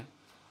চাই না।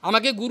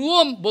 আমাকে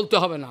গুরুও বলতে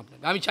হবে না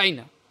আপনাকে, আমি চাই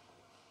না।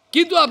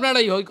 কিন্তু আপনারা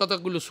এই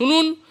কথাগুলো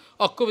শুনুন,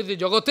 অক্ষবিধি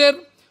জগতের,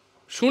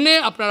 শুনে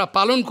আপনারা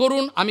পালন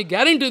করুন। আমি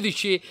গ্যারেন্টি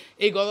দিচ্ছি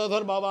এই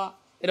গদাধর বাবা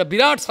এরা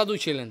বিরাট সাধু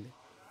ছিলেন,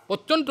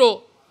 অত্যন্ত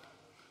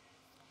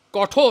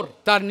কঠোর।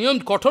 তার নিয়ম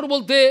কঠোর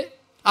বলতে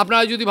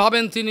আপনারা যদি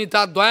ভাবেন তিনি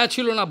তার দয়া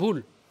ছিল না, ভুল।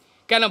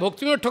 কেন?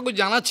 ভক্তিবিনোদ ঠাকুর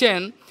জানাচ্ছেন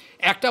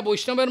একটা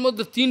বৈষ্ণবের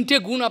মধ্যে 3টে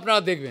গুণ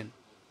আপনারা দেখবেন।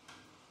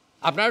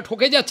 আপনারা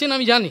ঠকে যাচ্ছেন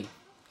আমি জানি,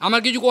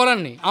 আমার কিছু করার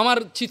নেই, আমার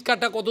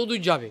চিৎকারটা কত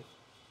দূর যাবে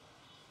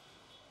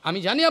আমি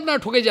জানি, আপনারা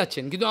ঠকে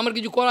যাচ্ছেন, কিন্তু আমার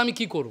কিছু করা, আমি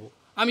কি করব?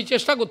 আমি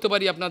চেষ্টা করতে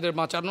পারি আপনাদের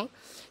বাঁচানোর।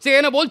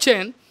 সেখানে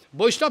বলছেন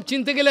বৈষ্ণব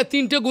চিনতে গেলে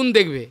 3টে গুণ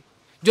দেখবে,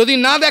 যদি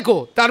না দেখো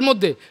তার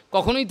মধ্যে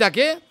কখনোই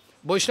তাকে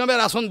বৈষ্ণবের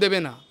আসন দেবে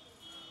না।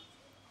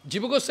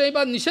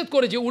 জীবগোস্বামীপাদ নিষেধ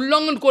করেছে,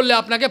 উল্লঙ্ঘন করলে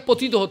আপনাকে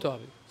পতিত হতে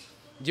হবে।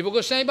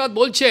 জীবগোস্বামীপাদ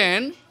বলছেন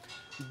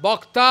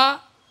বক্তা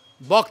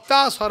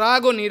Bhakta,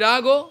 Sarago,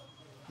 Nirago,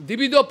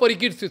 Divido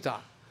Parikirtita.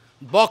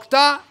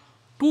 Bhakta,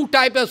 two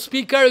types of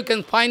speaker you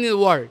can find in the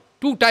world.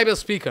 Two types of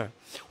speaker.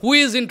 Who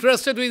is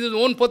interested with his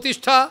own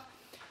Pratishtha.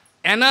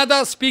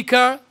 Another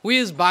speaker who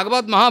is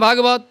Bhagavat,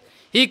 Mahabhagavat.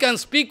 He can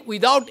speak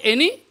without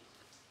any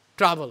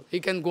trouble.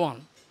 He can go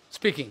on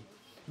speaking.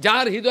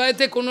 Jar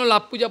hidayate kono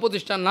lap puja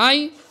pratishtha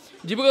nai.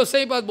 Jiva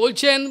Goswami Pad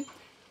bolchen,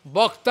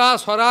 Bhakta,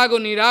 Sarago,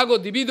 Nirago,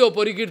 Divido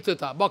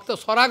Parikirtita. Bhakta,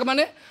 Sarag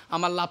mane,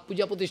 amar lap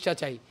puja pratishtha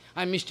chai.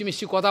 আমি মিষ্টি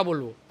মিষ্টি কথা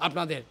বলবো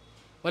আপনাদের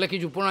বলে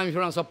কিছু প্রণামী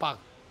ফোনাম সব পাক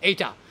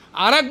এইটা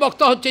আর এক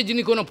বক্তা হচ্ছে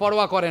যিনি কোনো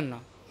পরোয়া করেন না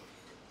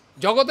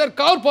জগতের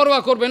কাউর পরোয়া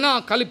করবে না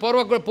খালি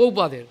পরোয়া করে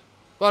পৌপাদের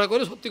পরোয়া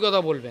করে সত্যি কথা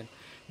বলবেন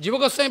জীব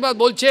গোস্বামীপাদ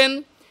বলছেন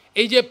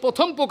এই যে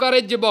প্রথম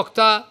প্রকারের যে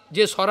বক্তা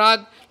যে সরাগ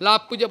লাভ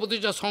পূজা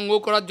প্রতিষ্ঠা সঙ্গ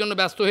করার জন্য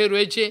ব্যস্ত হয়ে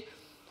রয়েছে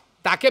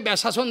তাকে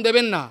ব্যাসাসন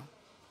দেবেন না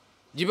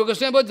জীব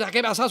গোস্বামী বলছে তাকে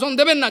ব্যাসাসন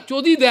দেবেন না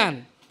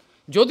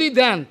যদি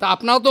দেন তা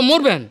আপনারাও তো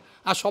মরবেন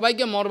আর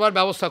সবাইকে মরবার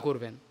ব্যবস্থা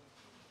করবেন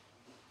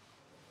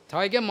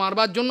সবাইকে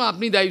মারবার জন্য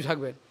আপনি দায়ী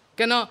থাকবেন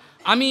কেন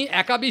আমি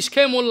একা বিষ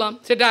খেয়ে মরলাম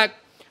সেটা এক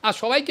আর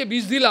সবাইকে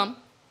বিষ দিলাম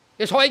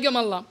এ সবাইকে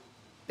মারলাম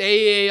এই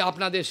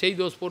আপনাদের সেই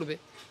দোষ পড়বে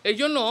এই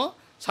জন্য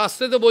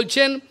শাস্ত্রে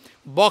বলছেন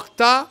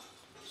বক্তা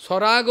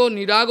সরাগ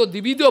নিরাগ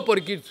দ্বিবিধ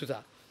পরিকীর্তিতা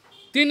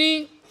তিনি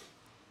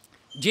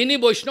যিনি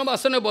বৈষ্ণব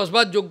আসনে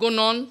বসবার যোগ্য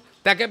নন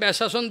তাকে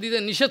ব্যাসাসন দিতে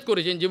নিষেধ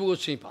করেছেন জীব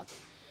গোস্বামীপাদ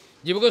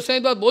জীব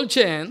গোস্বামীপাদ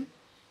বলছেন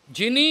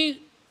যিনি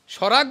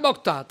সরাগ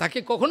বক্তা তাকে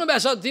কখনো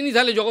ব্যাসাস তিনি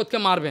তাহলে জগৎকে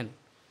মারবেন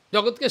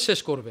জগৎকে শেষ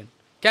করবেন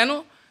কেন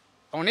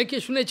অনেকে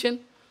শুনেছেন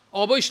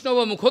অবৈষ্ণব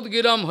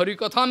মুখোদ্গিরম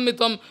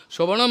হরিকথামৃতম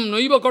শ্রবণম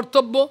নৈব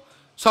কর্তব্য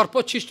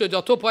সর্পচ্ছিষ্ট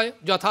যথোপায়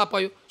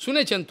যথাপায়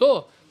শুনেছেন তো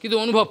কিন্তু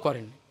অনুভব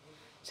করেন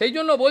সেই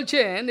জন্য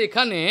বলছেন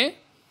এখানে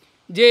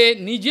যে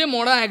নিজে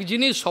মরা এক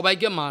জিনিস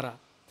সবাইকে মারা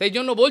সেই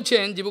জন্য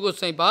বলছেন জীব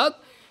গোস্বামীপাদ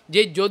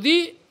যে যদি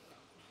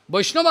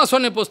বৈষ্ণব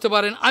আসনে বসতে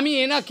পারেন আমি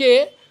এনাকে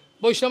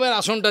বৈষ্ণবের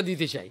আসনটা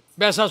দিতে চাই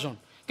ব্যাসাসন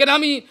কেন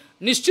আমি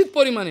নিশ্চিত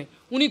পরিমাণে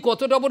উনি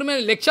কতটা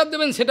পরিমাণে লেকচার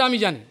দেবেন সেটা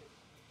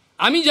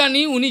আমি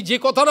জানি উনি যে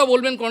কথাটা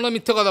বলবেন কোনোটা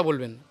মিথ্যে কথা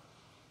বলবেন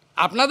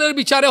আপনাদের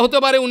বিচারে হতে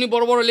পারে উনি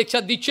বড় বড়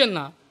লেকচার দিচ্ছেন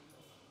না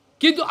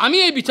কিন্তু আমি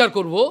এই বিচার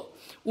করব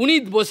উনি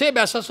বসে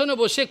ব্যাসাসনে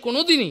বসে কোনো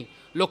দিনই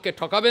লোককে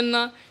ঠকাবেন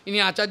না ইনি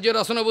আচার্যের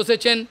আসনে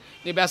বসেছেন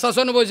ইনি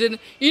ব্যাসাসনে বসেছেন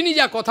ইনি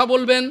যা কথা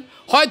বলবেন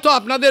হয়তো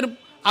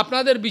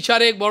আপনাদের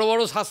বিচারে বড়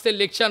বড় শাস্ত্রের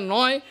লেকচার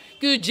নয়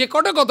কিন্তু যে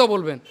কটা কথা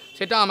বলবেন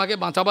সেটা আমাকে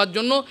বাঁচাবার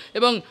জন্য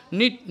এবং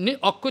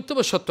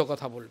অকৃতব্য সত্য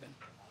কথা বলবেন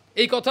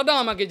এই কথাটা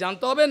আমাকে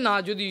জানতে হবে না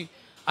যদি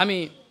আমি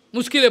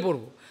মুশকিলে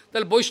পড়ব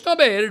তাহলে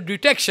বৈষ্ণবের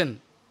ডিটেকশন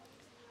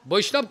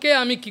বৈষ্ণবকে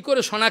আমি কি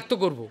করে শনাক্ত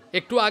করব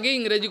একটু আগে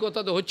ইংরেজি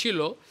কথা তো হচ্ছিল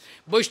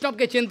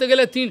বৈষ্ণবকে চিনতে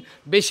গেলে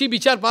বেশি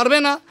বিচার পারবে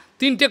না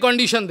তিনটে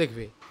কন্ডিশন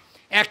দেখবে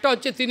একটা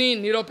হচ্ছে তিনি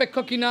নিরপেক্ষ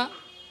কিনা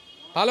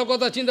ভালো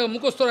কথা চিন্তা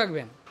মুখস্থ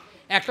রাখবেন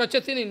একটা হচ্ছে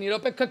তিনি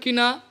নিরপেক্ষ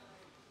কিনা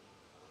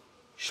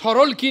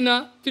সরল কিনা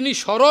তিনি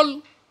সরল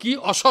কি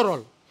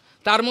অসরল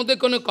তার মধ্যে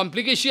কোনো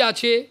কমপ্লিকেশন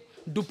আছে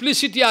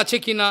ডুপ্লিসিটি আছে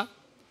কিনা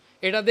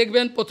এটা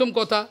দেখবেন প্রথম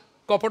কথা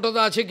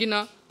কপটতা আছে কিনা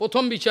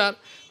প্রথম বিচার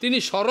তিনি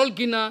সরল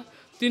কিনা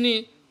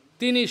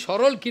তিনি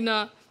সরল কিনা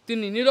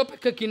তিনি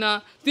নিরপেক্ষ কিনা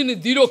তিনি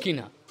দৃঢ়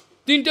কিনা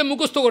তিনটে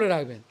মুখস্থ করে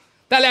রাখবেন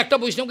তাহলে একটা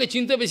বৈষ্ণবকে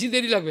চিনতে বেশি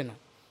দেরি লাগবে না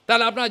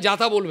তাহলে আপনারা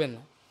যাতা বলবেন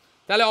না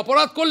তাহলে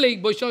অপরাধ করলেই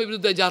বৈষ্ণবের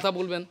বিরুদ্ধে যাতা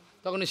বলবেন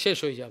তখন শেষ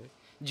হয়ে যাবে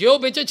যেও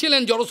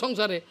বেঁচেছিলেন জড়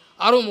সংসারে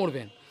আরও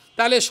মরবেন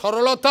তাহলে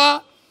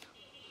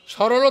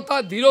সরলতা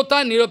দৃঢ়তা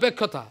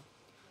নিরপেক্ষতা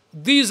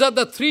these are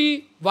the three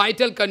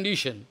vital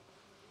condition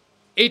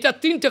এইটা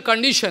তিনটে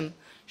কন্ডিশন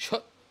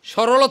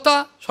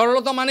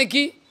সরলতা মানে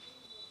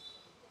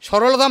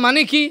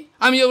কি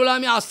আমি যেগুলো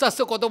আমি আস্তে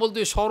আস্তে কথা বলতে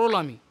সরল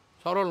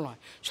নয়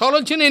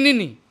সরল ছিলেন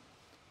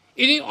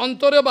ইনি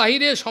অন্তরে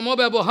বাহিরে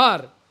সমব্যবহার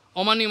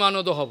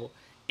অমানিমানদ হব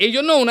এই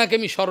জন্য ওনাকে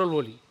আমি সরল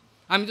বলি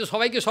আমি তো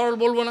সবাইকে সরল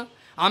বলবো না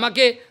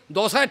আমাকে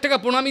 10,000 টাকা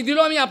প্রণামী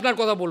দিলেও আমি আপনার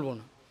কথা বলবো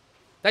না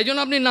তাই জন্য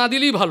আপনি না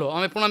দিলেই ভালো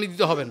আমি প্রণামী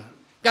দিতে হবে না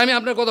আমি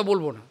আপনার কথা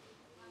বলবো না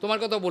তোমার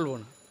কথা বলবো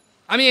না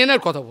আমি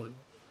এনার কথা বলবো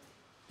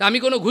আমি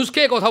কোনো ঘুষ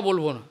খেয়ে কথা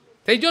বলবো না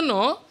সেই জন্য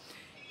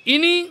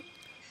ইনি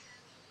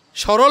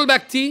সরল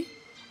ব্যক্তি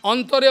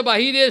অন্তরে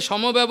বাহিরে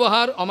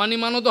সমব্যবহার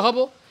অমানিমানদ হব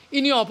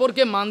ইনি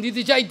অপরকে মান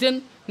দিতে চাইতেন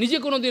নিজে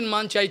কোনো দিন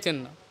মান চাইতেন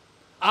না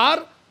আর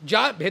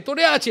যা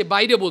ভেতরে আছে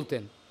বাইরে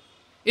বলতেন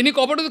ইনি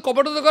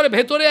কপটতা করে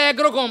ভেতরে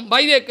একরকম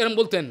বাইরে এরকম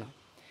বলতেন না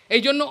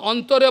এই জন্য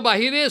অন্তরে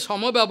বাহিরে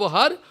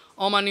সমব্যবহার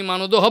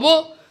অমানিমানদ হব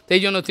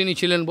সেই জন্য তিনি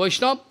ছিলেন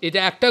বৈষ্ণব এটা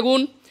একটা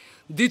গুণ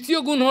দ্বিতীয়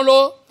গুণ হলো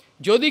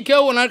যদি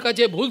কেউ ওনার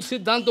কাছে ভুল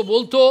সিদ্ধান্ত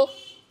বলতো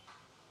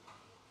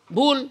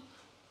ভুল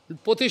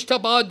প্রতিষ্ঠা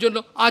পাওয়ার জন্য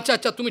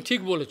আচ্ছা তুমি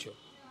ঠিক বলেছ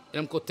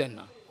এরকম করতেন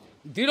না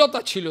দৃঢ়তা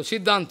ছিল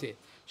সিদ্ধান্তে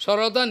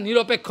সরলতা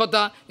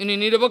নিরপেক্ষতা ইনি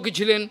নিরপেক্ষ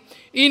ছিলেন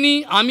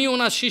আমি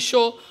ওনার শিষ্য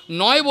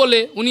নয় বলে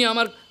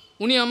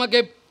উনি আমাকে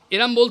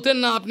এরম বলতেন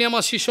না আপনি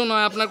আমার শিষ্য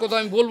নয় আপনার কথা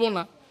আমি বলবো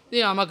না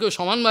আমাকেও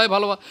সমানভাবে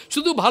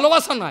শুধু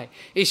ভালোবাসা নয়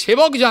এই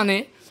সেবক জানে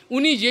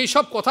উনি যেই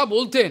সব কথা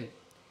বলতেন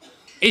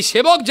এই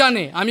সেবক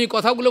জানে আমি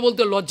কথাগুলো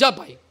বলতে লজ্জা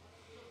পাই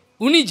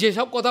উনি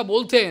যেসব কথা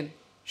বলতেন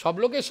সব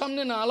লোকের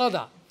সামনে না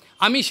আলাদা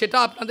আমি সেটা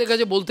আপনাদের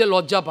কাছে বলতে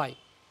লজ্জা পাই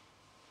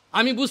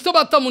আমি বুঝতে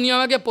পারতাম উনি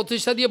আমাকে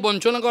প্রতিষ্ঠা দিয়ে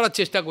বঞ্চনা করার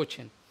চেষ্টা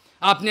করছেন।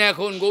 আপনি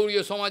এখন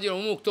গৌড়ীয় সমাজের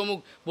অমুক তমুক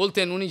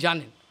বলতেন, উনি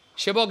জানেন,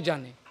 সেবক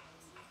জানে।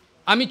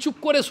 আমি চুপ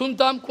করে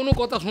শুনতাম, কোনো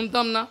কথা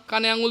শুনতাম না,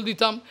 কানে আঙুল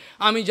দিতাম।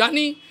 আমি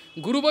জানি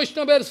গুরু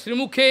বৈষ্ণবের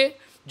শ্রীমুখে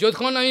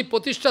যখন আমি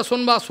প্রতিষ্ঠা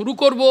শোনবা শুরু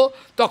করব,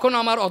 তখন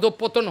আমার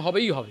অধঃপতন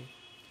হবেই হবে।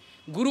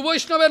 গুরু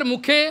বৈষ্ণবের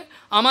মুখে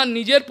আমার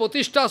নিজের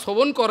প্রতিষ্ঠা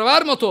শ্রবণ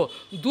করবার মতো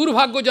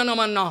দুর্ভাগ্য যেন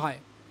আমার না হয়।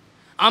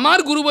 আমার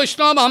গুরু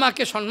বৈষ্ণব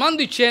আমাকে সম্মান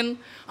দিচ্ছেন,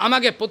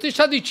 আমাকে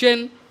প্রতিষ্ঠা দিচ্ছেন,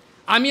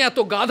 আমি এত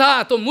গাধা,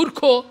 এত মূর্খ,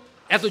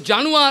 এত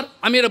জানোয়ার,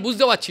 আমি এটা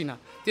বুঝতে পারছি না,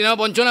 তিনি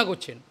আমার বঞ্চনা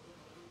করছেন।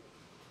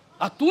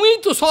 আর তুমি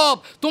তো সব,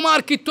 তোমার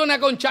কীর্তন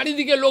এখন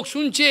চারিদিকে লোক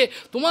শুনছে,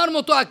 তোমার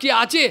মতো আর কি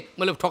আছে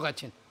বলে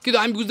ঠকাচ্ছেন। কিন্তু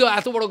আমি বুঝতে,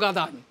 এত বড়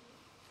গাধা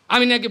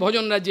আমি নাকি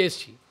ভজন রাজ্যে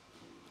এসেছি,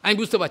 আমি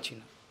বুঝতে পারছি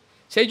না।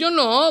 সেই জন্য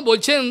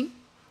বলছেন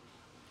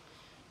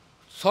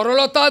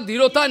সরলতা,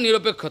 দৃঢ়তা,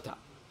 নিরপেক্ষতা।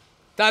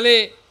 তাহলে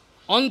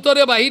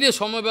অন্তরে বাহিরে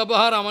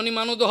সমব্যবহার আমানি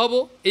মানত হব,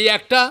 এই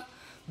একটা।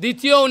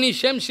 দ্বিতীয়, উনি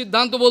সেম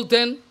সিদ্ধান্ত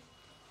বলতেন,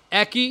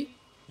 একই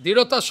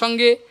দৃঢ়তার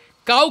সঙ্গে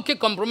কাউকে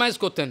কম্প্রোমাইজ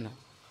করতেন না।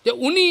 যে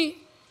উনি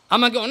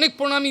আমাকে অনেক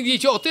প্রণামী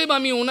দিয়েছে, অতএব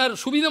আমি ওনার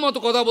সুবিধা মতো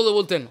কথা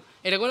বলতেন না,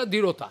 এটা করে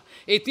দৃঢ়তা।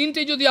 এই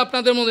তিনটে যদি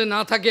আপনাদের মধ্যে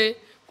না থাকে,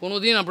 কোনো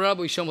দিন আপনারা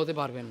বৈষ্ণব হতে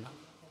পারবেন না।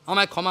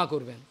 আমায় ক্ষমা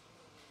করবেন,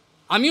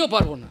 আমিও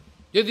পারবো না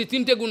যদি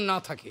তিনটে গুণ না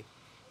থাকে।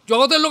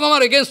 জগতের লোক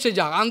আমার এগেনস্টে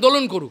যাক,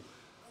 আন্দোলন করুক,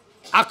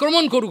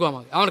 আক্রমণ করুক,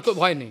 আমাকে, আমার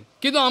ভয় নেই।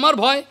 কিন্তু আমার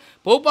ভয়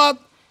প্রভুপাদ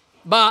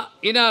বা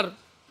এনার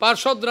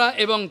পার্ষদরা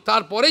এবং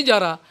তারপরে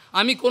যারা,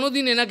 আমি কোনো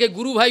দিন এনাকে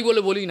গুরু ভাই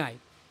বলে বলি নাই।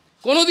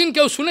 কোনো দিন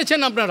কেউ শুনেছেন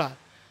আপনারা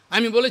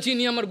আমি বলেছি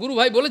ইনি আমার গুরু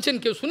ভাই বলেছেন?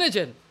 কেউ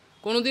শুনেছেন?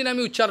 কোনো দিন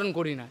আমি উচ্চারণ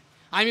করি না।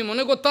 আমি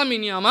মনে করতাম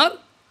ইনি আমার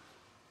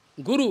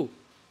গুরু,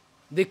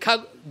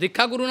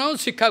 দীক্ষাগুরু নাও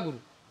শিক্ষাগুরু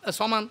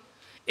সমান।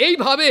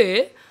 এইভাবে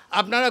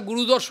আপনারা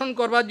গুরু দর্শন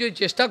করবার যদি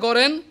চেষ্টা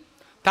করেন,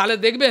 তাহলে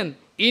দেখবেন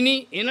ইনি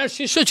এনার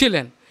শিষ্য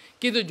ছিলেন,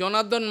 কিন্তু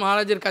জনার্দন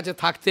মহারাজের কাছে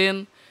থাকতেন।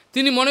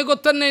 তিনি মনে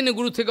করতেন না ইনি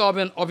গুরু থেকে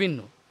অভিন্ন।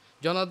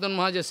 জনার্দন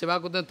মহারাজের সেবা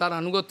করতেন, তার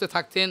আনুগত্যে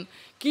থাকতেন।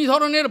 কী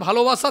ধরনের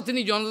ভালোবাসা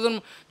তিনি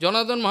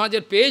জনার্দন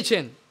মহারাজের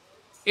পেয়েছেন,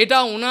 এটা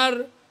ওনার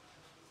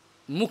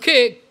মুখে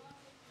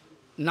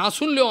না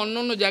শুনলেও অন্য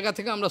অন্য জায়গা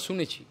থেকে আমরা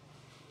শুনেছি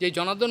যে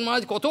জনার্দন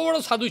মহারাজ কত বড়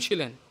সাধু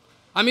ছিলেন।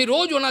 আমি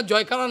রোজ ওনার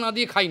জয়কারা না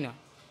দিয়ে খাই না,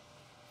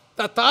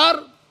 তার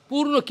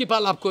পূর্ণ কৃপা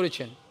লাভ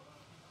করেছেন।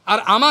 আর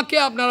আমাকে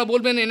আপনারা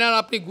বলবেন এনার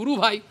আপনি গুরু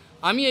ভাই,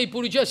 আমি এই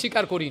পরিচয়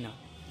স্বীকার করি না।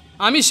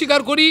 আমি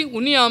স্বীকার করি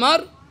উনি আমার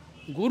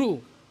গুরু।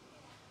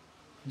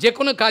 যে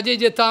কোনো কাজে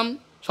যেতাম,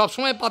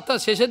 সবসময় পাত্তা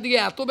শেষের দিকে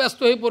এত ব্যস্ত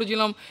হয়ে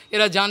পড়েছিলাম,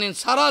 এরা জানেন,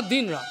 সারা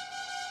দিন রাত।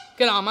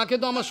 কেন আমাকে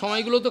তো আমার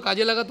সময়গুলো তো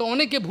কাজে লাগাতে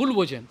অনেকে ভুল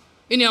বোঝেন,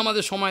 ইনি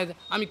আমাদের সময়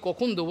আমি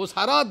কখন দেবো,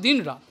 সারা দিন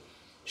রাত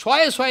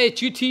শয়ে শয়ে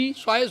চিঠি,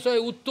 শয়ে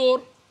শয়ে উত্তর।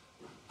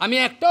 আমি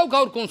একটাও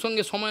কারোর কোন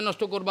সঙ্গে সময়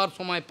নষ্ট করবার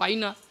সময় পাই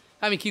না।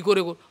 আমি কি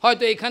করে,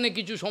 হয়তো এখানে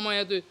কিছু সময়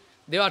হয়তো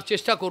দেওয়ার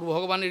চেষ্টা করব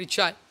ভগবানের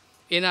ইচ্ছায়।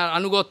 এনার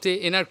আনুগত্যে,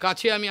 এনার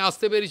কাছে আমি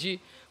আসতে পেরেছি,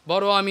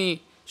 বড় আমি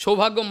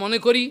সৌভাগ্য মনে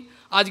করি।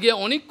 আজকে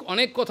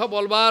অনেক কথা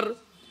বলবার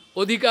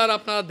অধিকার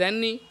আপনারা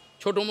দেননি,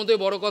 ছোটো মতো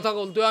বড় কথা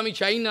বলতেও আমি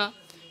চাই না।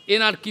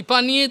 এনার কৃপা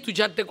নিয়ে দু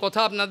চারটে কথা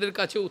আপনাদের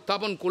কাছে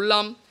উত্থাপন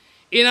করলাম।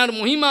 এনার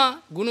মহিমা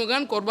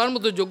গুণগান করবার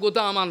মতো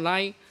যোগ্যতা আমার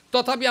নাই,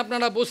 তথাপি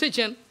আপনারা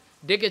বসেছেন,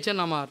 ডেকেছেন,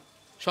 আমার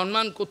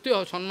সম্মান করতে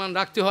হয়, সম্মান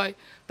রাখতে হয়।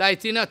 তাই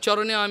তিনার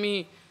চরণে আমি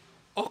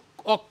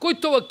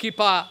অকৈতব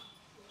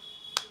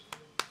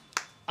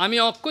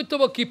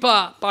কৃপা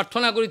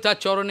প্রার্থনা করি তার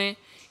চরণে।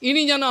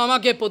 ইনি যেন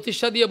আমাকে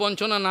প্রতিষ্ঠা দিয়ে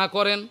বঞ্চনা না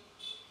করেন,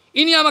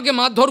 ইনি আমাকে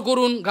মারধর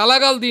করুন,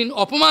 গালাগাল দিন,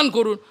 অপমান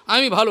করুন,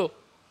 আমি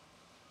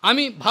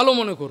ভালো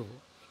মনে করব।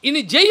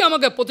 ইনি যেই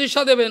আমাকে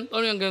প্রতিষ্ঠা দেবেন,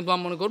 আমি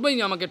মনে করবো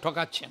ইনি আমাকে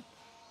ঠকাচ্ছেন।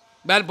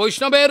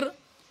 বৈষ্ণবের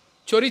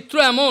চরিত্র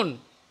এমন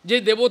যে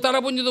দেবতারা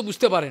পর্যন্ত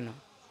বুঝতে পারে না।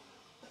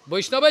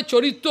 বৈষ্ণবের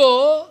চরিত্র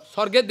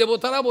স্বর্গের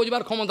দেবতারা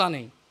বোঝবার ক্ষমতা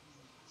নেই।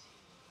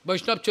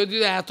 বৈষ্ণব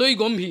চরিত্র এতই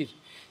গম্ভীর,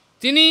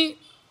 তিনি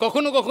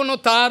কখনো কখনো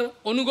তার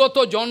অনুগত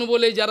জন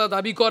বলে যারা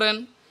দাবি করেন,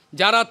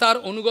 যারা তার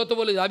অনুগত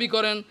বলে দাবি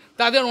করেন,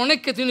 তাদের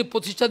অনেককে তিনি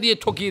প্রতিষ্ঠা দিয়ে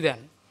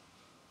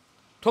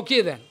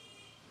ঠকিয়ে দেন।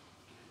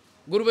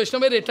 গুরু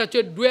বৈষ্ণবের এটা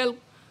হচ্ছে ডুয়েল,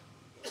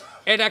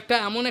 এটা একটা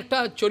এমন একটা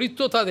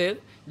চরিত্র তাদের,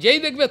 যেই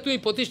দেখবে তুমি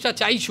প্রতিষ্ঠা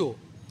চাইছো,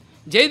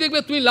 যেই দেখবে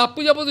তুমি লাভ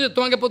পূজা প্রতিষ্ঠা,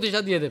 তোমাকে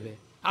প্রতিষ্ঠা দিয়ে দেবে,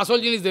 আসল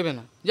জিনিস দেবে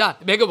না। যা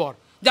ভেগে পড়,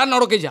 যা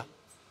নরকে যা।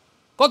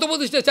 কত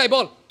প্রতিষ্ঠা চাই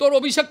বল, তোর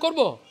অভিষেক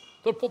করবো,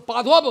 তোর পা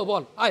ধোয়াবো,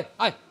 বল আয়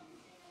আয়,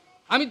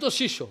 আমি তোর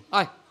শিষ্য,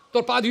 আয়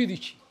তোর পা ধুয়ে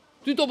দিচ্ছি।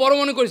 তুই তো বড়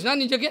মনে করিস না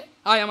নিজেকে,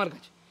 আয় আমার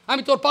কাছে,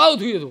 আমি তোর পাও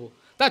ধুয়ে দেবো।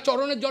 তার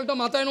চরণের জলটা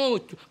মাথায় নেবো,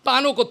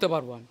 পানও করতে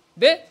পারবো আমি।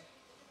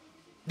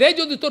 দে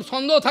যদি তোর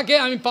সন্দেহ থাকে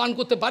আমি পান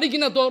করতে পারি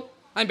কিনা তোর,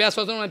 আমি ব্যাস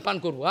আমি পান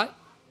করবো। আয়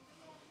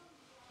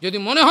যদি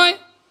মনে হয়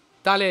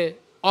তাহলে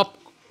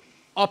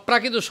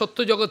অপ্রাকৃত সত্য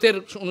জগতের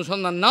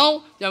অনুসন্ধান নাও,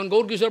 যেমন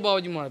গৌরকিশোর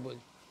বাবাজি মহারাজ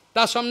বলছে।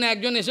 তার সামনে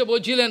একজন এসে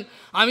বলছিলেন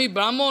আমি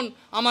ব্রাহ্মণ,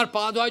 আমার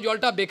পা ধোয়া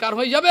জলটা বেকার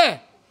হয়ে যাবে,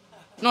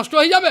 নষ্ট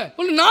হয়ে যাবে।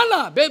 বলি না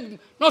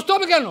নষ্ট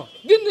হবে কেন,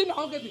 দিন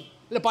আমাকে দিন,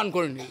 পান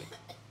করে নিলে।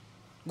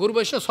 গুরু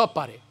বৈষ্ণব সব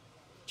পারে,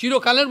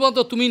 চিরকালের মতো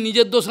তুমি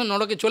নিজের দোষে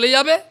নরকে চলে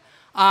যাবে।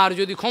 আর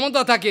যদি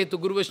ক্ষমতা থাকে তো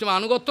গুরু বৈষ্ণব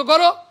আনুগত্য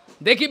করো,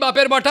 দেখি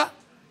বাপের বাটা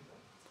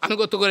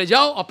আনুগত্য করে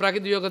যাও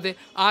অপ্রাকৃত জগতে।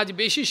 আজ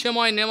বেশি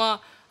সময় নেওয়া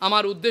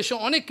আমার উদ্দেশ্য,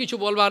 অনেক কিছু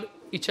বলবার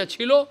ইচ্ছা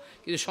ছিল,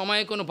 কিন্তু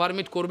সময়ে কোনো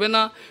পারমিট করবে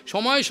না।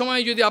 সময়ে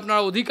সময়ে যদি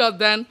আপনারা অধিকার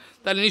দেন,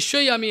 তাহলে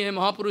নিশ্চয়ই আমি এই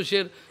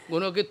মহাপুরুষের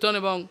গুণকীর্তন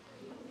এবং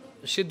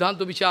সিদ্ধান্ত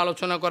বিচার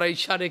আলোচনা করার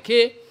ইচ্ছা রেখে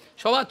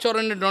সবার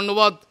চরণে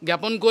দণ্ডবোধ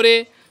জ্ঞাপন করে,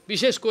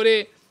 বিশেষ করে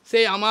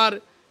সেই আমার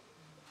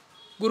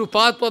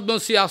গুরুপাদ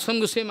পদ্মশ্রী আশ্রম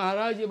গোস্বামী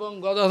মহারাজ এবং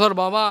গদাধর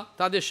বাবা,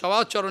 তাদের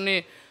সবার চরণে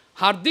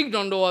হার্দিক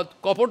দণ্ডবোধ,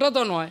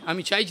 কপটতা নয়।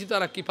 আমি চাইছি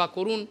তারা কৃপা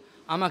করুন,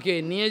 আমাকে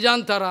নিয়ে যান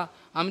তারা,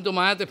 আমি তো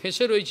মায়াতে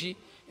ফেঁসে রয়েছি।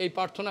 এই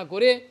প্রার্থনা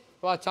করে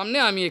সবার সামনে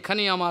আমি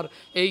এখানেই আমার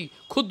এই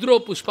ক্ষুদ্র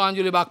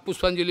পুষ্পাঞ্জলি, বাক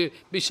পুষ্পাঞ্জলি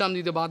বিশ্রাম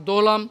দিতে বাধ্য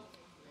হলাম।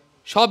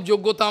 সব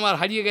যোগ্যতা আমার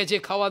হারিয়ে গেছে,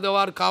 খাওয়া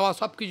দাওয়ার খাওয়া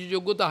সব কিছু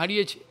যোগ্যতা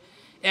হারিয়েছে।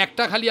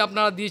 একটা খালি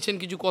আপনারা দিয়েছেন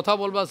কিছু কথা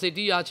বলবা,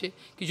 সেটিই আছে,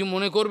 কিছু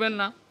মনে করবেন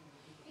না।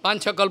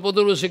 পাঞ্ছা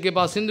কল্পতরুষে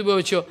কৃপা সিন্ধু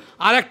ভবেচ্ছ।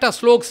 আর একটা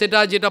শ্লোক, সেটা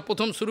যেটা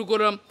প্রথম শুরু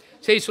করলাম,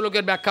 সেই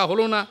শ্লোকের ব্যাখ্যা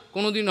হলো না,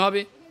 কোনো দিন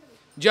হবে।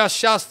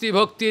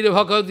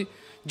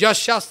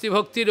 যশাস্তি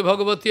ভক্তির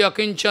ভগবতী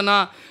অকিঞ্চনা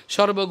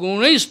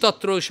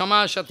সর্বগুণৈস্তত্র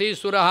সমাসতে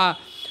সুরাহা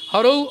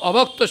হরৌ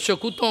অভক্তস্য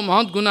কুত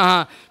মহৎগুণাহা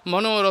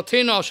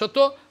মনোরথেন অসত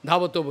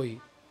ধাবত বই।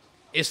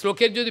 এই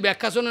শ্লোকের যদি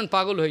ব্যাখ্যা শোনেন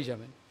পাগল হয়ে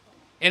যাবেন।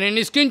 এনে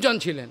নিষ্কিঞ্চন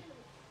ছিলেন,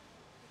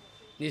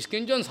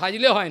 নিষ্কিঞ্চন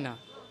সাজলে হয় না,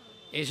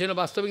 এই ছিল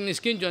বাস্তবিক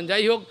নিষ্কিঞ্চন।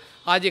 যাই হোক,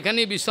 আজ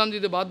এখানেই বিশ্রাম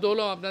দিতে বাধ্য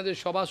হলাম। আপনাদের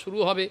সভা শুরু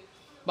হবে।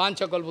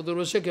 বাঞ্ছা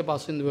কল্পতরুষে কৃপা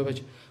সিন্ধু ভবেচ্ছ।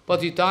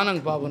 পতিতানাং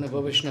পাবনে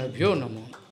বৈষ্ণবেভ্যো নমঃ।